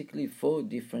basically 4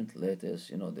 different letters,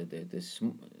 the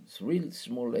 3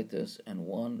 small letters and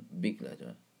 1 big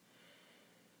letter.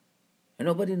 And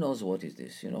nobody knows what is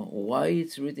this, why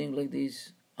it's written like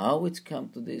this, how it's come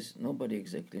to this, nobody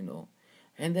exactly know.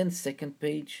 And then second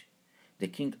page, the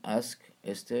king asked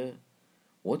Esther,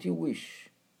 what you wish?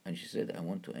 And she said, I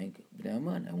want to hang Bnei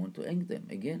Haman, I want to hang them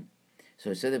again.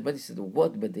 So everybody said,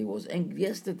 what? But they was hanged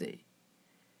yesterday.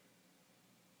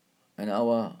 And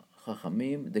our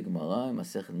Chachamim, the Gemara,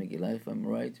 Masechet Megillah, if I'm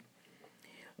right,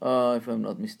 if I'm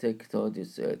not mistaken, thought it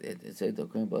said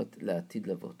talking about La'atid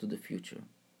Lavo, to the future.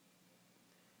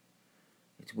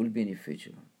 It will be in the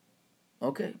future.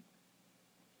 Okay.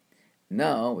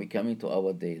 Now we come into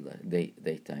our daytime, the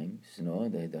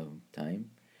time,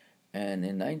 and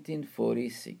in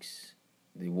 1946,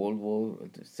 the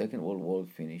Second World War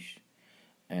finished,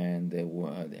 and they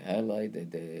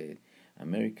highlighted the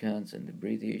Americans and the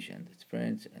British and the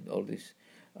French and all this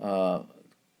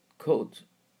quote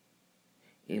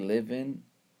 11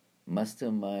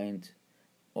 mastermind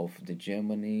of the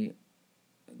Germany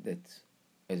that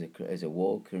as a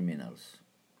war criminals,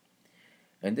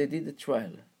 and they did a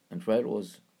trial. And trial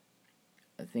was,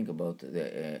 I think, about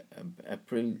the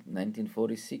April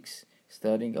 1946,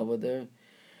 starting over there,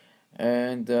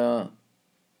 and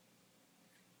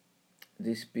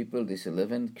these people, these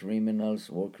 11 criminals,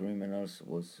 war criminals,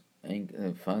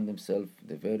 found themselves,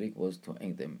 the verdict was to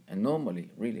hang them. And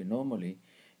normally, really normally,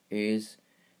 is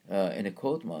in a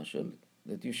court-martial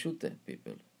that you shoot the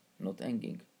people, not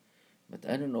hanging. But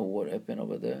I don't know what happened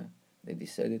over there. They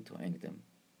decided to hang them.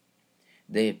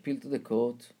 They appealed to the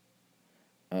court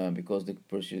because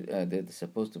they're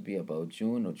supposed to be about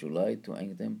June or July to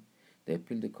hang them. They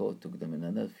appealed the court, took them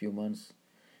another few months,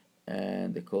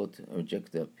 and the court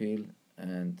rejected the appeal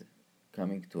and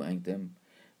coming to hang them,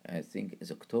 I think,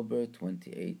 is October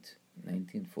 28,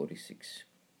 1946.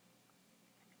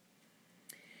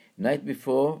 Night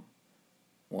before,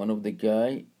 one of the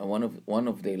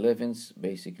 11s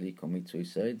basically commit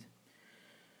suicide,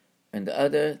 and the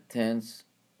other 10s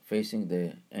facing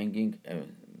the hanging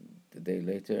the day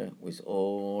later with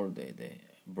all the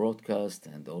broadcast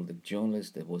and all the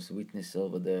journalists that was witness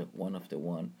over there, one after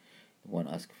one. One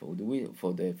asked for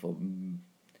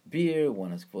beer,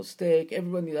 one asked for steak.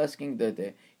 Everybody asking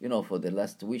for the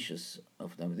last wishes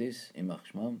of them. This Imach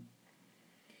Shmam.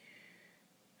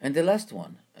 And the last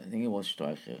one, I think it was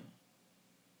Streicher.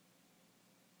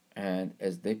 And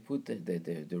as they put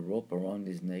the rope around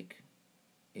his neck,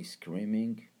 he's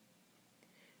screaming,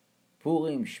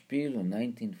 Purim Spiel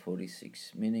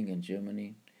 1946, meaning in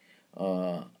Germany,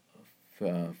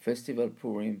 Festival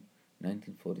Purim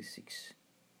 1946.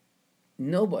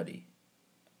 Nobody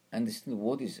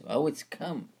understands how it's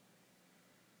come.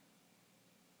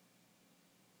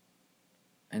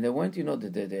 And they went,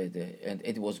 and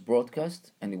it was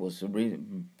broadcast, and it was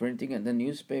printing, and the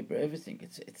newspaper, everything.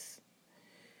 It's.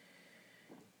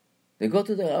 They go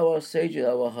to our sages,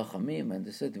 our Chachamim, and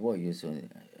they said, "Why you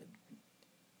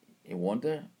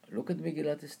wonder? Look at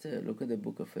Megillat Esther. Look at the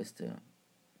book of Esther,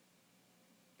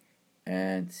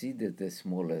 and see that the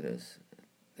small letters.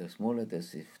 The small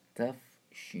letters, if Taf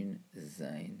Shin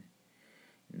Zain,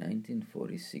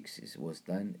 1946, was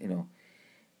done.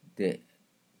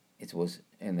 It was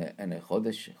in a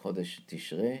Chodesh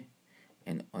Tishrei,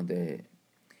 and on the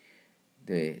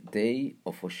day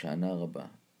of Hoshana Rabbah.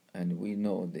 And we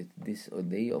know that this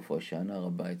day of Hoshana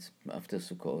Rabbah, it's after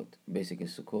Sukkot. Basically,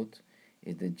 Sukkot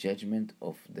is the judgment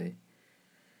of the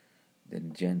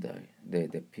Gentile,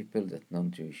 the people that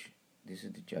non-Jewish. This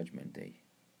is the judgment day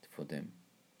for them.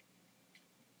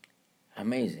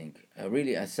 Amazing,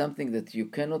 really, something that you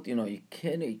cannot, you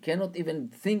cannot even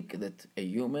think that a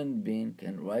human being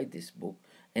can write this book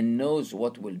and knows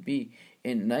what will be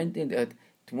in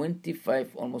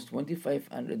 25, almost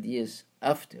 2,500 years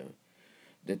after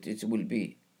that it will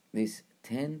be. These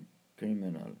 10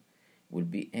 criminals will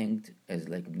be hanged as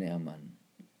like Bnei Aman,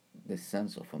 the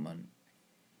sons of Aman.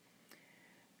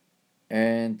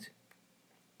 And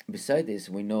beside this,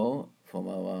 we know from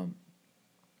our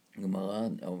Gemara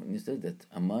that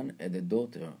Aman had a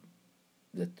daughter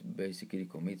that basically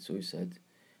committed suicide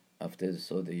after they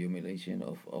saw the humiliation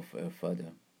of her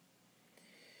father.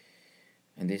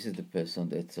 And this is the person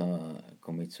that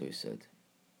commits suicide.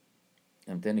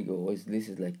 I'm telling you, this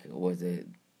is was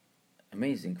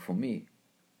amazing for me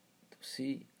to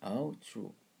see how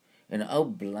true and how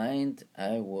blind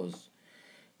I was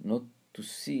not to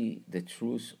see the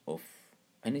truth of.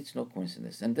 And it's no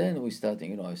coincidence. And then we start,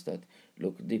 I start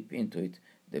look deep into it,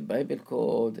 the Bible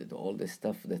code, all the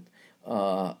stuff that,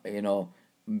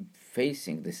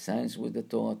 facing the science with the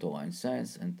Torah and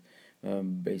science. And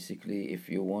basically, if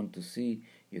you want to see,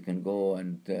 you can go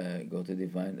and go to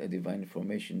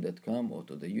divineinformation.com or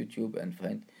to the YouTube and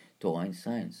find Torah and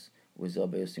Science with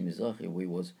Rabbi Yossi Mizrahi. We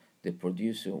was the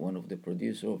producer, one of the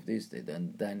producer of this,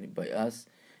 done by us,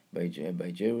 by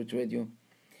J-Root Radio.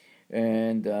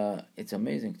 And it's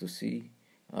amazing to see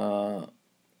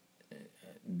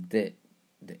the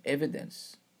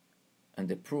evidence and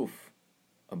the proof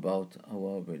about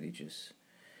our religious.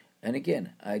 And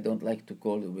again, I don't like to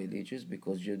call it religious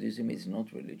because Judaism is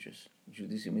not religious.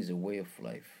 Judaism is a way of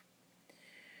life.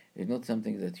 It's not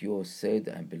something that you said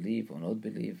I believe or not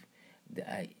believe.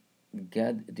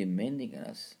 God demanding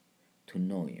us to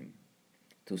know Him,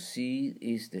 to see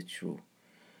is the truth.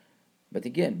 But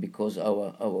again, because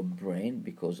our brain,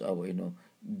 because our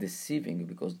deceiving,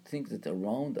 because things that are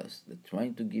around us, that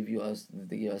trying to give us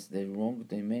the wrong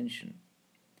dimension.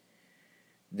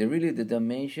 The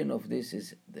dimension of this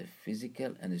is the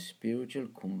physical and the spiritual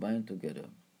combined together.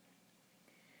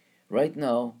 Right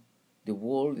now, the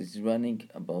world is running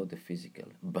about the physical.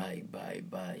 Buy,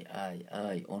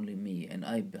 I, only me, and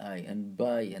I buy,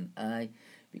 and I,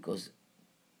 because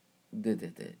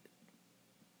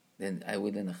then I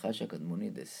will Nachash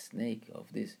HaKadmoni, the snake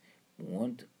of this,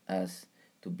 want us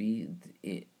to be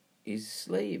his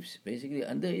slaves, basically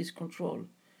under his control.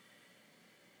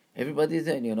 Everybody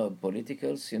then,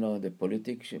 politicals,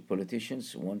 the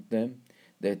politicians want them,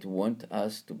 that want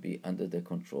us to be under their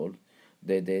control.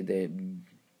 The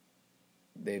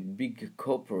big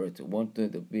corporate want to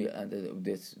be under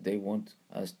this. They want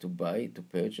us to buy, to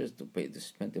purchase, to pay, to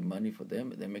spend the money for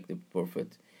them. They make the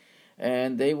profit,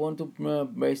 and they want to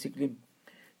basically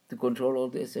to control all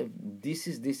this. This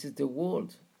is the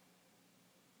world.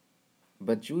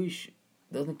 But Jewish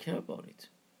doesn't care about it.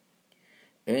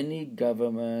 Any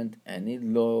government, any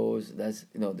laws, that's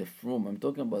the from. I'm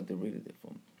talking about the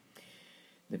from.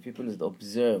 The people that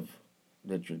observe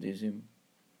the Judaism,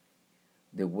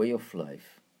 the way of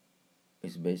life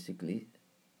is basically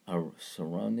are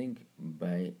surrounding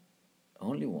by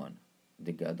only one,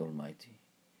 the God Almighty.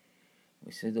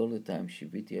 We said all the time,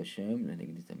 Shiviti Hashem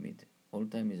lenegdi tamid. All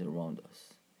the time is around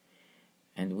us.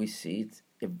 And we see it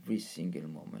every single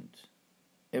moment.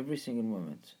 Every single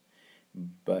moment.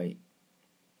 By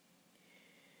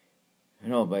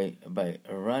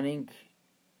running,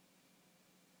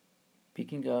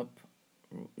 picking up,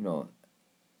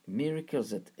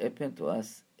 miracles that happen to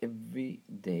us every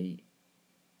day.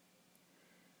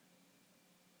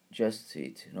 Just see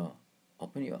it,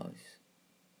 open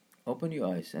your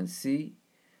eyes and see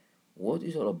what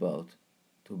it's all about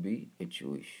to be a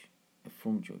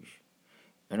from Jewish.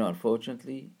 And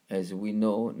unfortunately, as we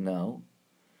know now,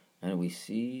 and we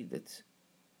see that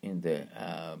in the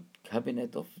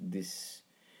cabinet of these,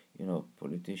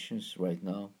 politicians right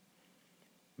now,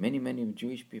 many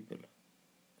Jewish people,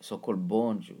 so-called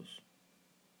born Jews,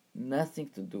 nothing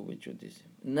to do with Judaism,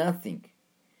 nothing.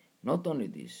 Not only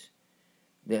this,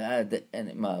 they are the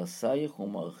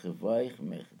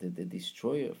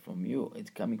destroyer from you. It's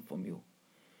coming from you.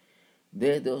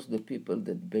 They're the people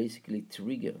that basically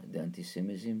trigger the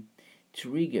anti-Semitism,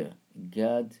 trigger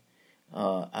God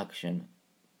action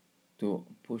to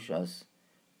push us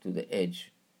to the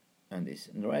edge on this.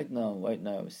 And right now I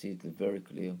see it very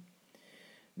clear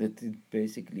that it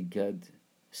basically got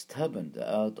stubborn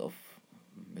out of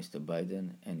Mr.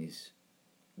 Biden and his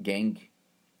gang,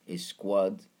 his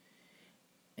squad,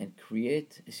 and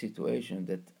create a situation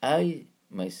that I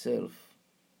myself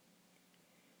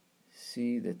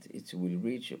see that it will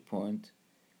reach a point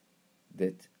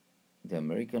that the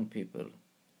American people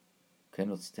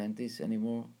cannot stand this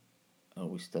anymore, or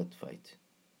we start fight.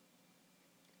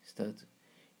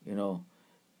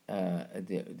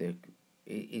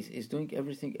 Is doing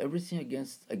everything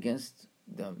against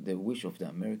the wish of the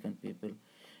American people,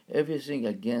 everything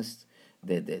against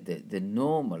the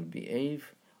normal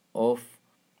behave of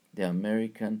the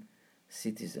American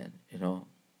citizen,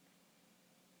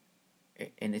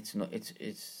 and it's not.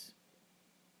 It's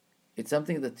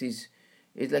something that is.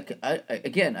 It's like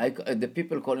the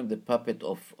people call him the puppet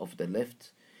of the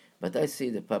left, but I see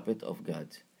the puppet of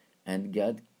God, and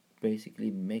God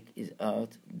basically make his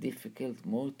art difficult,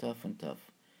 more tough and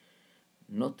tough,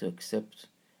 not to accept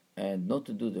and not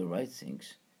to do the right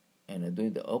things, and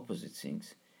doing the opposite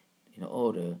things, in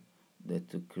order that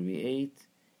to create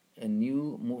a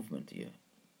new movement here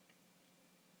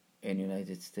in the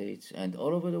United States and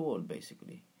all over the world,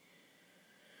 basically.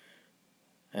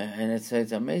 And it's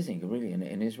amazing, really.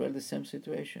 In Israel, the same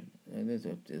situation. And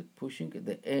they're pushing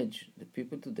the edge, the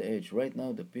people to the edge. Right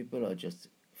now, the people are just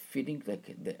feeling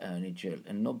like they are in a jail,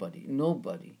 and nobody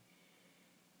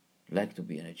like to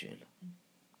be in a jail.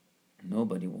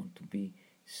 Nobody want to be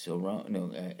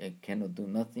cannot do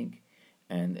nothing,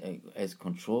 and as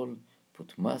control,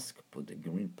 put mask, put the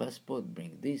green passport,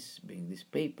 bring this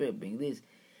paper, bring this.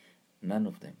 None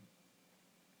of them.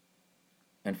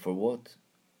 And for what?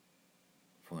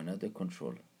 For another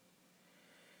control.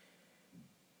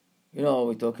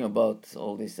 We're talking about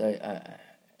all this. And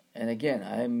again,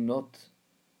 I'm not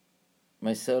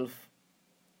myself.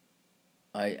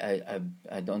 I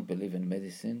don't believe in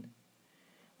medicine.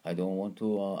 I don't want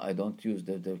to. I don't use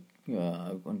the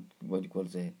what you call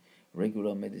the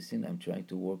regular medicine. I'm trying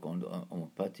to work on the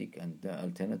homeopathic and the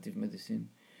alternative medicine.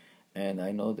 And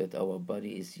I know that our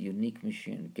body is a unique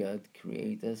machine. God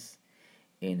created us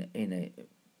in a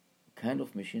kind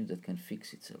of machine that can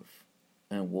fix itself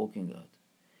and working out.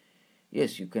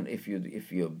 Yes, you can. If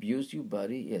you abuse your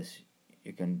body, yes,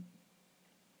 you can.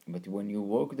 But when you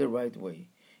work the right way,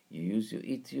 you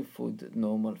eat your food,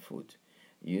 normal food.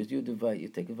 You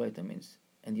take vitamins,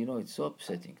 and it's so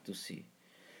upsetting to see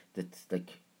that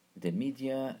like the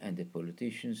media and the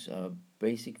politicians are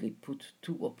basically put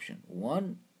two options.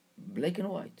 One, black and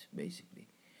white, basically.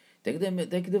 Take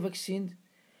the vaccine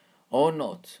or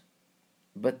not.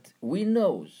 But we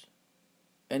knows,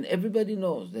 and everybody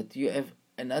knows, that you have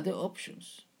another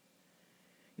options.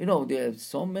 There are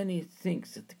so many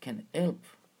things that can help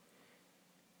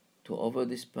to over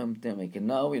this pandemic. And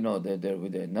now,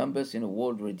 the numbers in the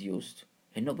world reduced,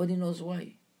 and nobody knows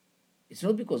why. It's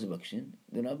not because of vaccine.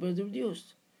 The numbers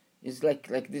reduced. It's like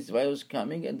this virus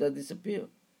coming and then disappear.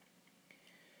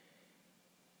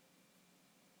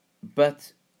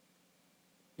 But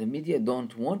the media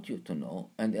don't want you to know,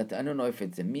 and I don't know if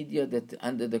it's the media that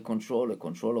under the control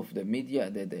of the media,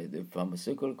 the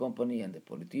pharmaceutical company and the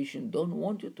politician don't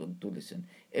want you to listen.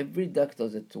 Every doctor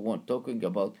that talking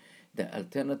about the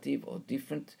alternative or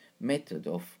different method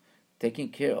of taking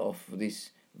care of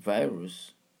this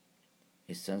virus,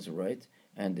 it sounds right,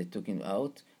 and they took him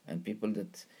out, and people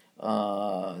that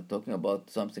are talking about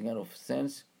something out of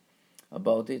sense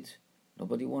about it,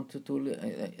 nobody wanted to.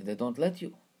 They don't let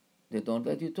you. They don't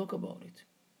let you talk about it.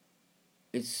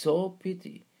 It's so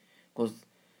pity, because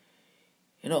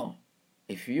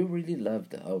if you really love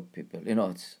our people,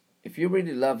 if you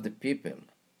really love the people,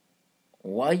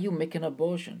 why you make an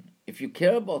abortion? If you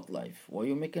care about life, why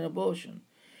you make an abortion?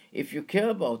 If you care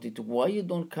about it, why you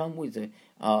don't come with a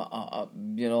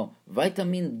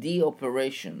vitamin D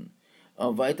operation,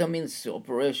 vitamins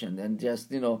operation, and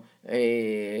just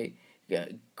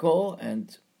go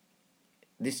and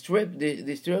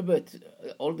distribute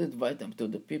all that vitamin to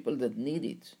the people that need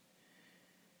it.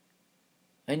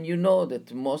 And you know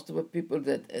that most of the people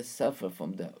that suffer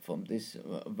from this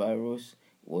virus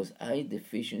was high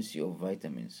deficiency of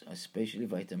vitamins, especially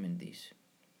vitamin D.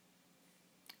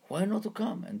 Why not to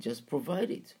come and just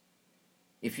provide it,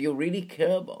 if you really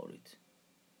care about it?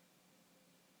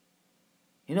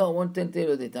 I want to tell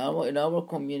you that in our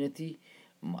community,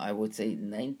 I would say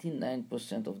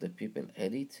 99% of the people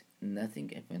had it. Nothing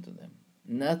happened to them.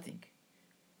 Nothing.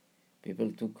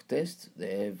 People took tests.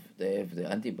 They have the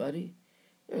antibody.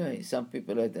 Some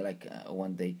people had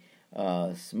one day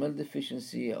smell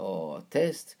deficiency or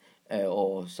test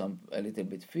or a little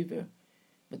bit fever,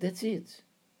 but that's it.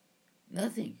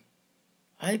 Nothing.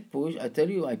 I pushed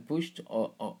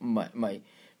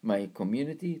my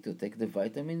community to take the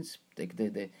vitamins, take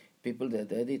the people that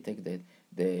had it, take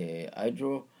the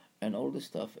hydro and all the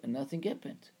stuff, and nothing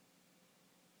happened.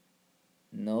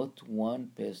 Not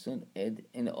one person had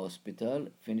in a hospital,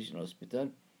 finished in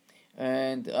hospital,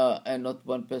 and not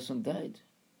one person died.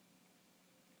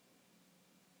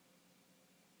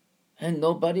 And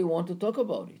nobody want to talk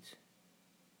about it.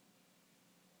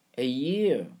 A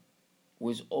year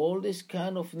with all this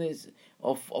kind of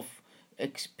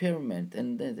experiment,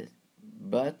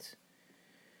 but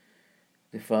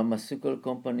the pharmaceutical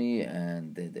company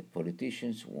and the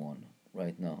politicians won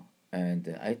right now, and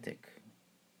the ITEC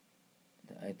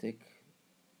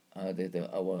are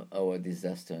our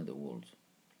disaster in the world.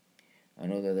 I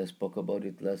know that I spoke about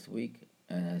it last week,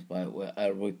 and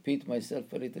I'll repeat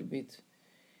myself a little bit.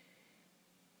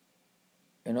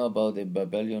 About the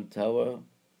Babylon Tower,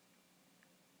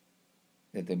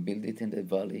 that they built it in the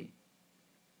valley,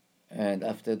 and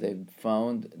after they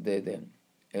found the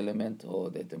element or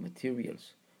the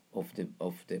materials of the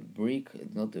brick,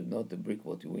 not the brick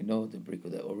what we know, the brick,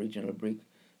 the original brick,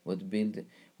 was built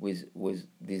was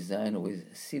designed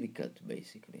with silicate,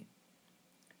 basically.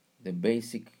 The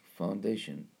basic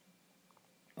foundation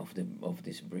of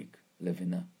this brick,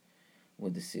 Levina,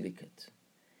 with the silicate.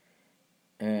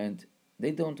 And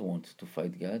they don't want to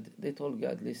fight God. They told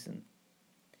God, listen,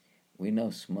 we're now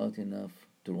smart enough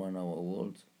to run our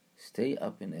world, stay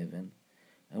up in heaven,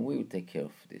 and we will take care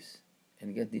of this.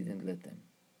 And God didn't let them,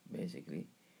 basically,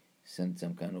 send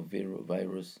some kind of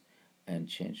virus and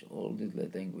change all the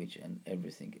language and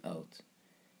everything out,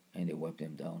 and they wiped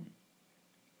them down.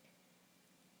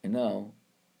 And now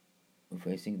we're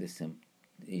facing the same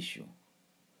issue,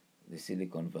 the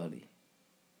Silicon Valley,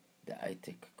 the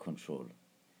high-tech control.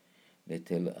 They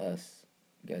tell us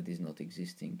God is not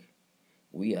existing.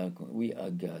 We are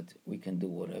God. We can do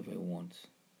whatever we want.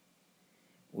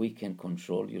 We can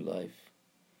control your life.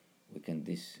 We can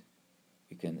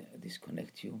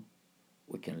disconnect you.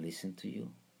 We can listen to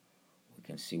you. We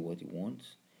can see what you want.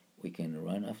 We can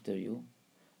run after you.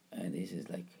 And this is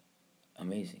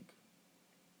amazing.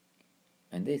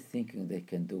 And they're thinking they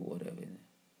can do what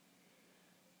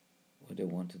they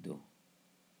want to do.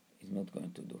 It's not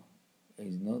going to do.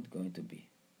 It's not going to be.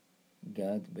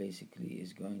 God basically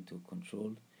is going to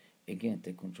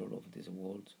take control of this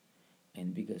world,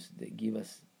 and because they give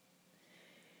us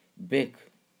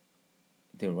back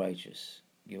the righteous,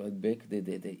 give us back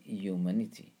the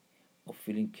humanity of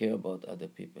feeling care about other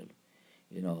people.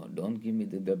 Don't give me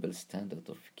the double standard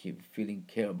of keep feeling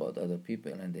care about other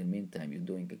people, and in the meantime you're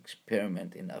doing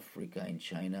experiment in Africa, in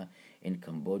China, in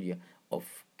Cambodia, of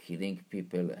killing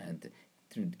people and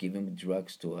to give them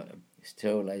drugs to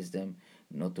sterilize them,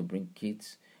 not to bring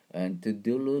kids and to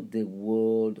dilute the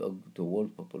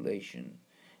world population.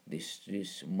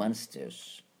 These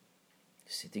monsters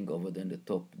sitting over there on the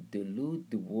top dilute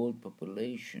the world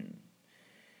population.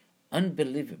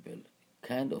 Unbelievable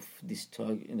kind of this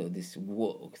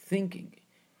thinking.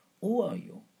 Who are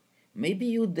you? Maybe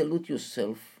you dilute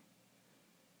yourself.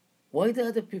 Why the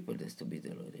other people has to be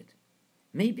diluted?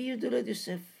 Maybe you dilute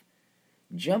yourself.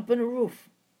 Jump on a roof.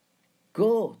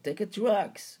 Go, take a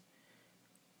drugs.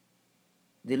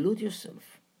 Dilute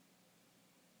yourself.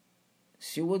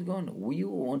 See what's going on. You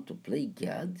want to play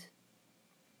God?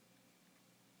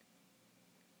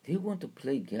 They want to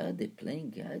play God. They're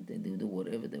playing God. They do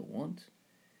whatever they want.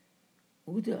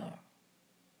 Who they are?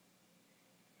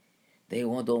 They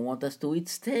don't want us to eat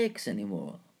steaks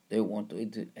anymore. They want to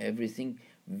eat everything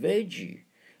veggie.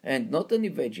 And not only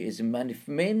veggie, it's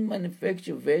main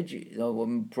manufactured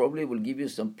veggie. Probably will give you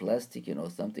some plastic,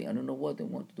 something. I don't know what they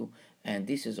want to do. And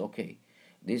this is okay.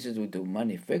 This is to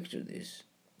manufacture this.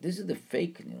 This is the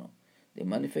fake, The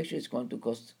manufacture is going to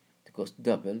cost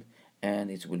double,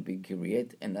 and it will be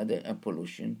create another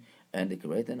pollution, and they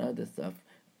create another stuff.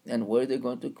 And where they're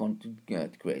going to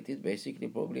create it, basically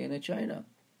probably in China.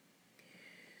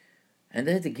 And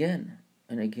that again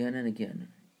and again and again.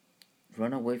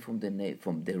 Run away from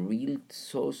the real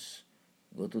source.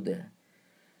 Go to the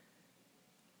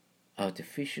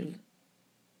artificial.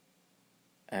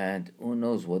 And who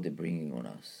knows what they're bringing on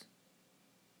us.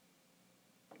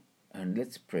 And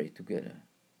let's pray together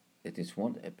that this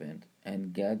won't happen.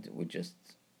 And God will just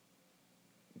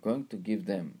going to give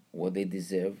them what they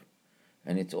deserve.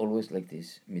 And it's always like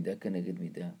this. Midah keneged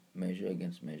midah. Measure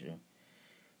against measure.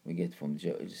 We get from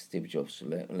Steve Jobs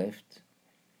left.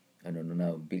 I don't know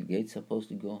now. Bill Gates supposed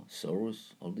to go.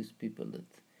 Soros. All these people that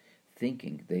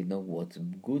thinking they know what's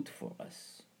good for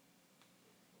us.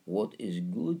 What is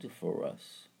good for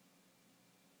us?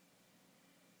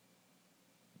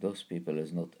 Those people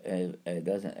doesn't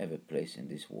have a place in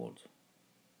this world.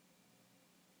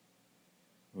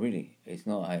 Really, it's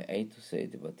no. I hate to say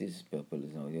it, but these people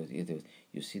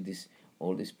you see this.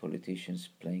 All these politicians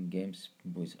playing games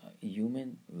with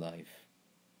human life.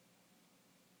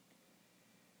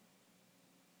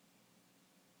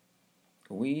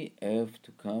 We have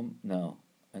to come now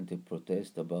and to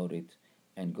protest about it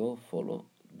and go follow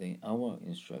our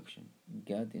instruction,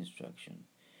 God's instruction.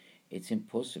 It's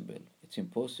impossible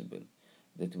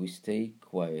that we stay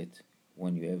quiet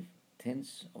when you have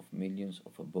tens of millions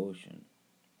of abortion,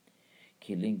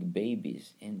 killing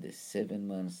babies in the 7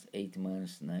 months, 8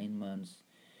 months, 9 months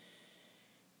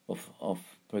of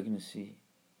pregnancy,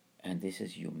 and this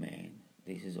is humane,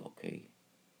 this is okay.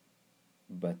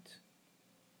 But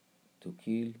to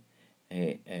kill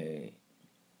a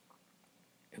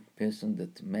person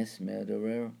that mass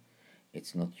murderer,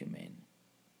 it's not humane.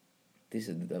 This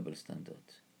is the double standard.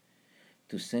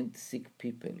 To send sick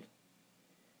people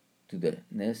to the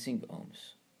nursing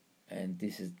homes, and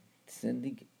this is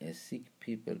sending sick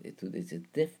people it's a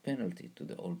death penalty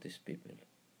to all these people.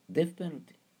 Death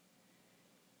penalty.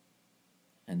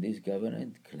 And this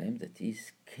government claimed that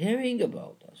he's caring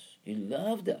about us. He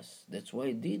loved us. That's why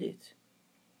he did it.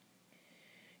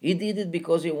 He did it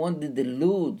because he wanted to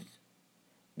delude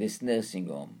this nursing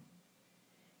home.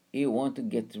 He wanted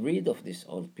to get rid of these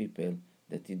old people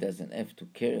that he doesn't have to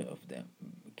care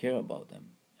about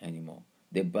them anymore.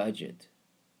 The budget.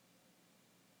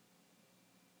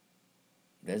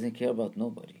 Doesn't care about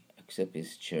nobody except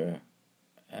his chair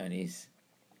and his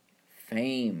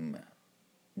fame.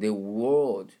 The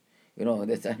world.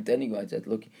 That's I'm telling you, I just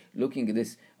looking at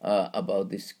this about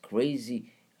this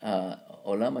crazy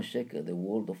Olam HaSheker, the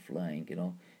world of flying,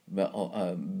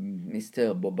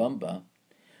 Mr. Bobamba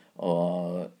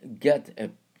got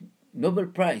a Nobel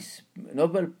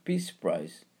Peace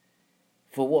Prize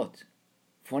for what?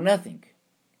 For nothing.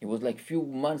 It was like few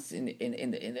months in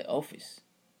the office.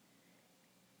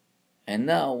 And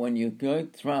now when you go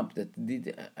Trump that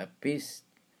did a peace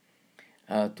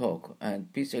talk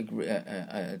and peace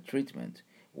treatment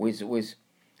with the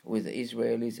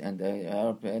Israelis and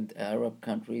Arab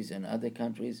countries and other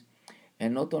countries,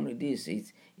 and not only this,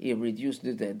 he reduced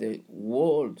the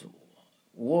world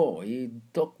war. He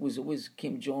talked with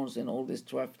Kim Jong and all this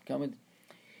traffic coming.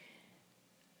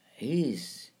 He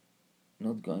is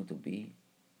not going to be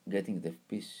getting the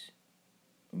peace,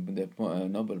 the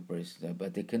Nobel Prize,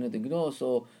 but they cannot ignore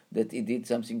so that he did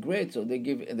something great. So they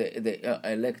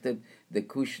elected the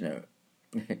Kushner,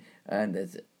 and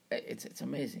it's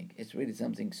amazing. It's really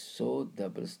something so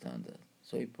double standard,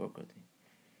 so hypocrisy.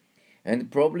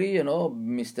 And probably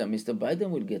Mr.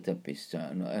 Biden will get a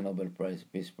Nobel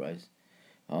Peace Prize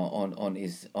on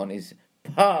his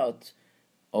part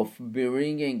of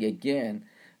bringing again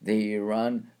the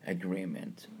Iran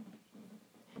agreement.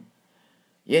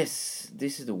 Yes,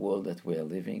 this is the world that we are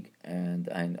living, and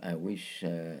I wish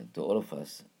to all of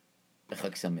us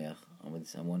Chag Sameach.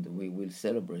 We will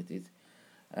celebrate it,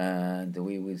 and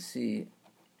we will see.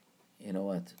 You know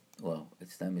what? Well,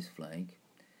 its time is flying,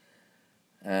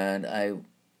 and I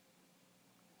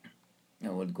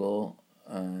will go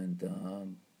and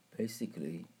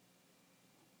basically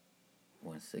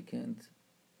 1 second.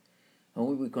 And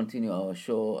we will continue our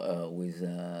show with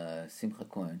Simcha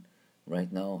Cohen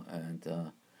right now, and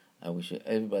I wish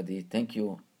everybody thank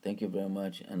you very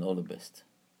much, and all the best.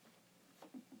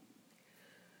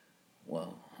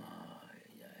 Wow,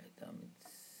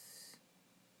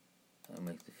 I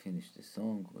make to finish the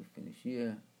song. We finish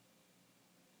here.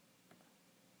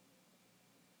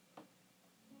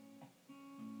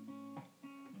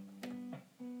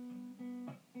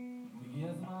 הגיע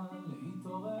הזמן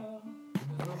להתעורר,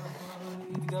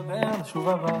 להתגבר, לשוב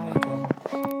הביתה,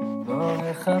 לא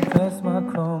לחפש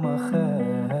מקום אחר.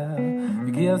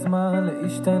 הגיע הזמן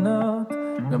להשתנות,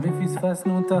 גם אם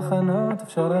פספסנו תחנות,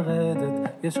 אפשר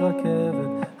לרדת, יש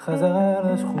רכבת, חזרה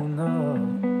לשכונות.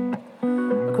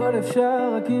 הכל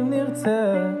אפשר רק אם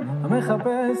נרצה,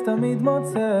 המחפש תמיד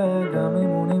מוצא, גם אם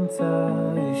הוא נמצא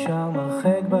שם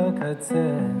הרחק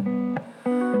בקצה.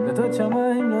 דלתות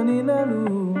שמיים לא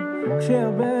ננעלו,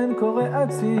 כשהבן קורא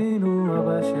הצילו,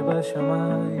 אבא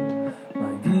שבשמיים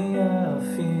מגיע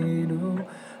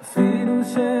אפילו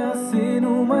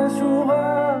שעשינו משהו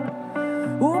רע.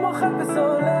 הוא מוחל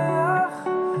וסולח,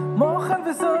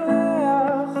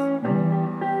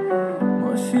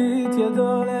 מושיט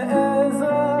ידו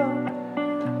לעזרה,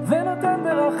 ונותן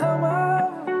ברחמיו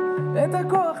את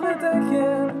הכוח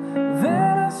לתקן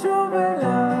ולשוב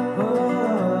אליו.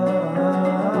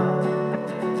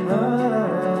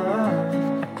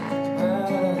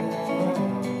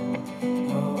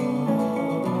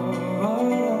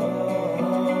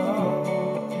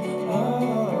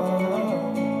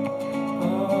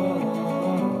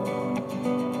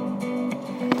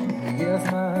 הגיע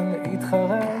הזמן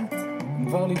להתחרט, אם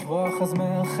כבר לברוח אז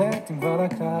מאחת, אם כבר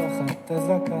לקחת אז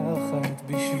לקחת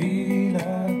בשביל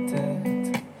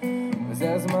לתת.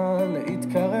 וזה הזמן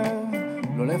להתקרב,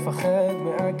 לא לפחד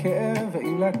מהכאב,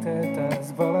 ואם לתת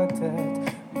אז כבר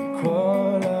לתת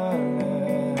מכל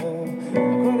הלב.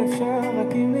 הכל אפשר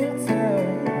רק אם נרצה,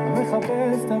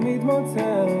 מחפש תמיד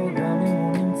מוצא, גם אם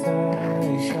הוא נמצא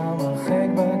שם הרחק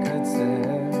בקצה.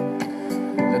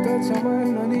 דלתות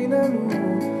שמיים לא ננעלו,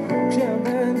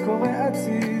 כשהבן קורא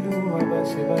הצילו, אבא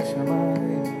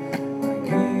שבשמיים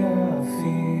מגיע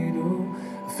אפילו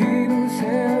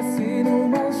שעשינו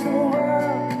משהו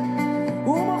רע.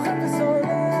 הוא מוחל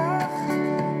וסולח,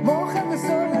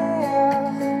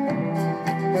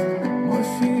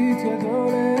 מושיט ידו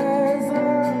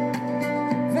לעזרה,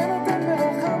 ונותן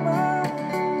ברחמיו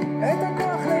את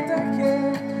הכוח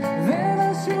לתקן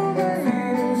ולשוב.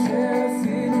 אפילו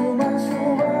שעשינו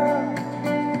משהו רע,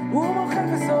 הוא מוחל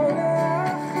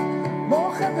וסולח,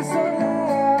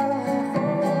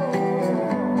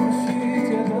 מושיט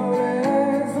ידו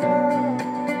לעזרה,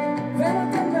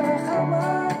 ונותן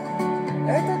ברחמיו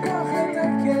את הכוח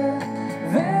לתקן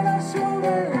ולשוב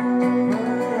אליו.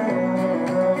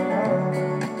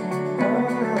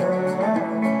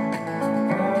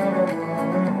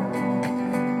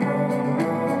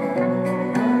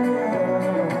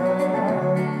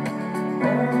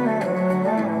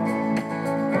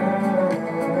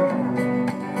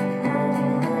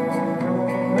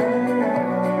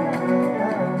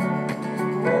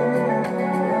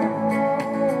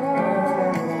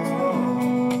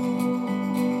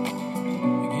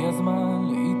 הגיע הזמן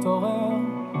להתעורר,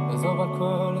 לעזוב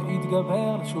הכל,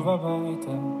 להתגבר, לשוב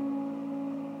הביתה.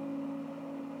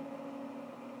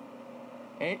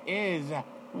 It is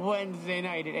Wednesday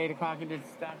night at 8 o'clock, and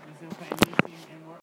it's Dr. Simcha, and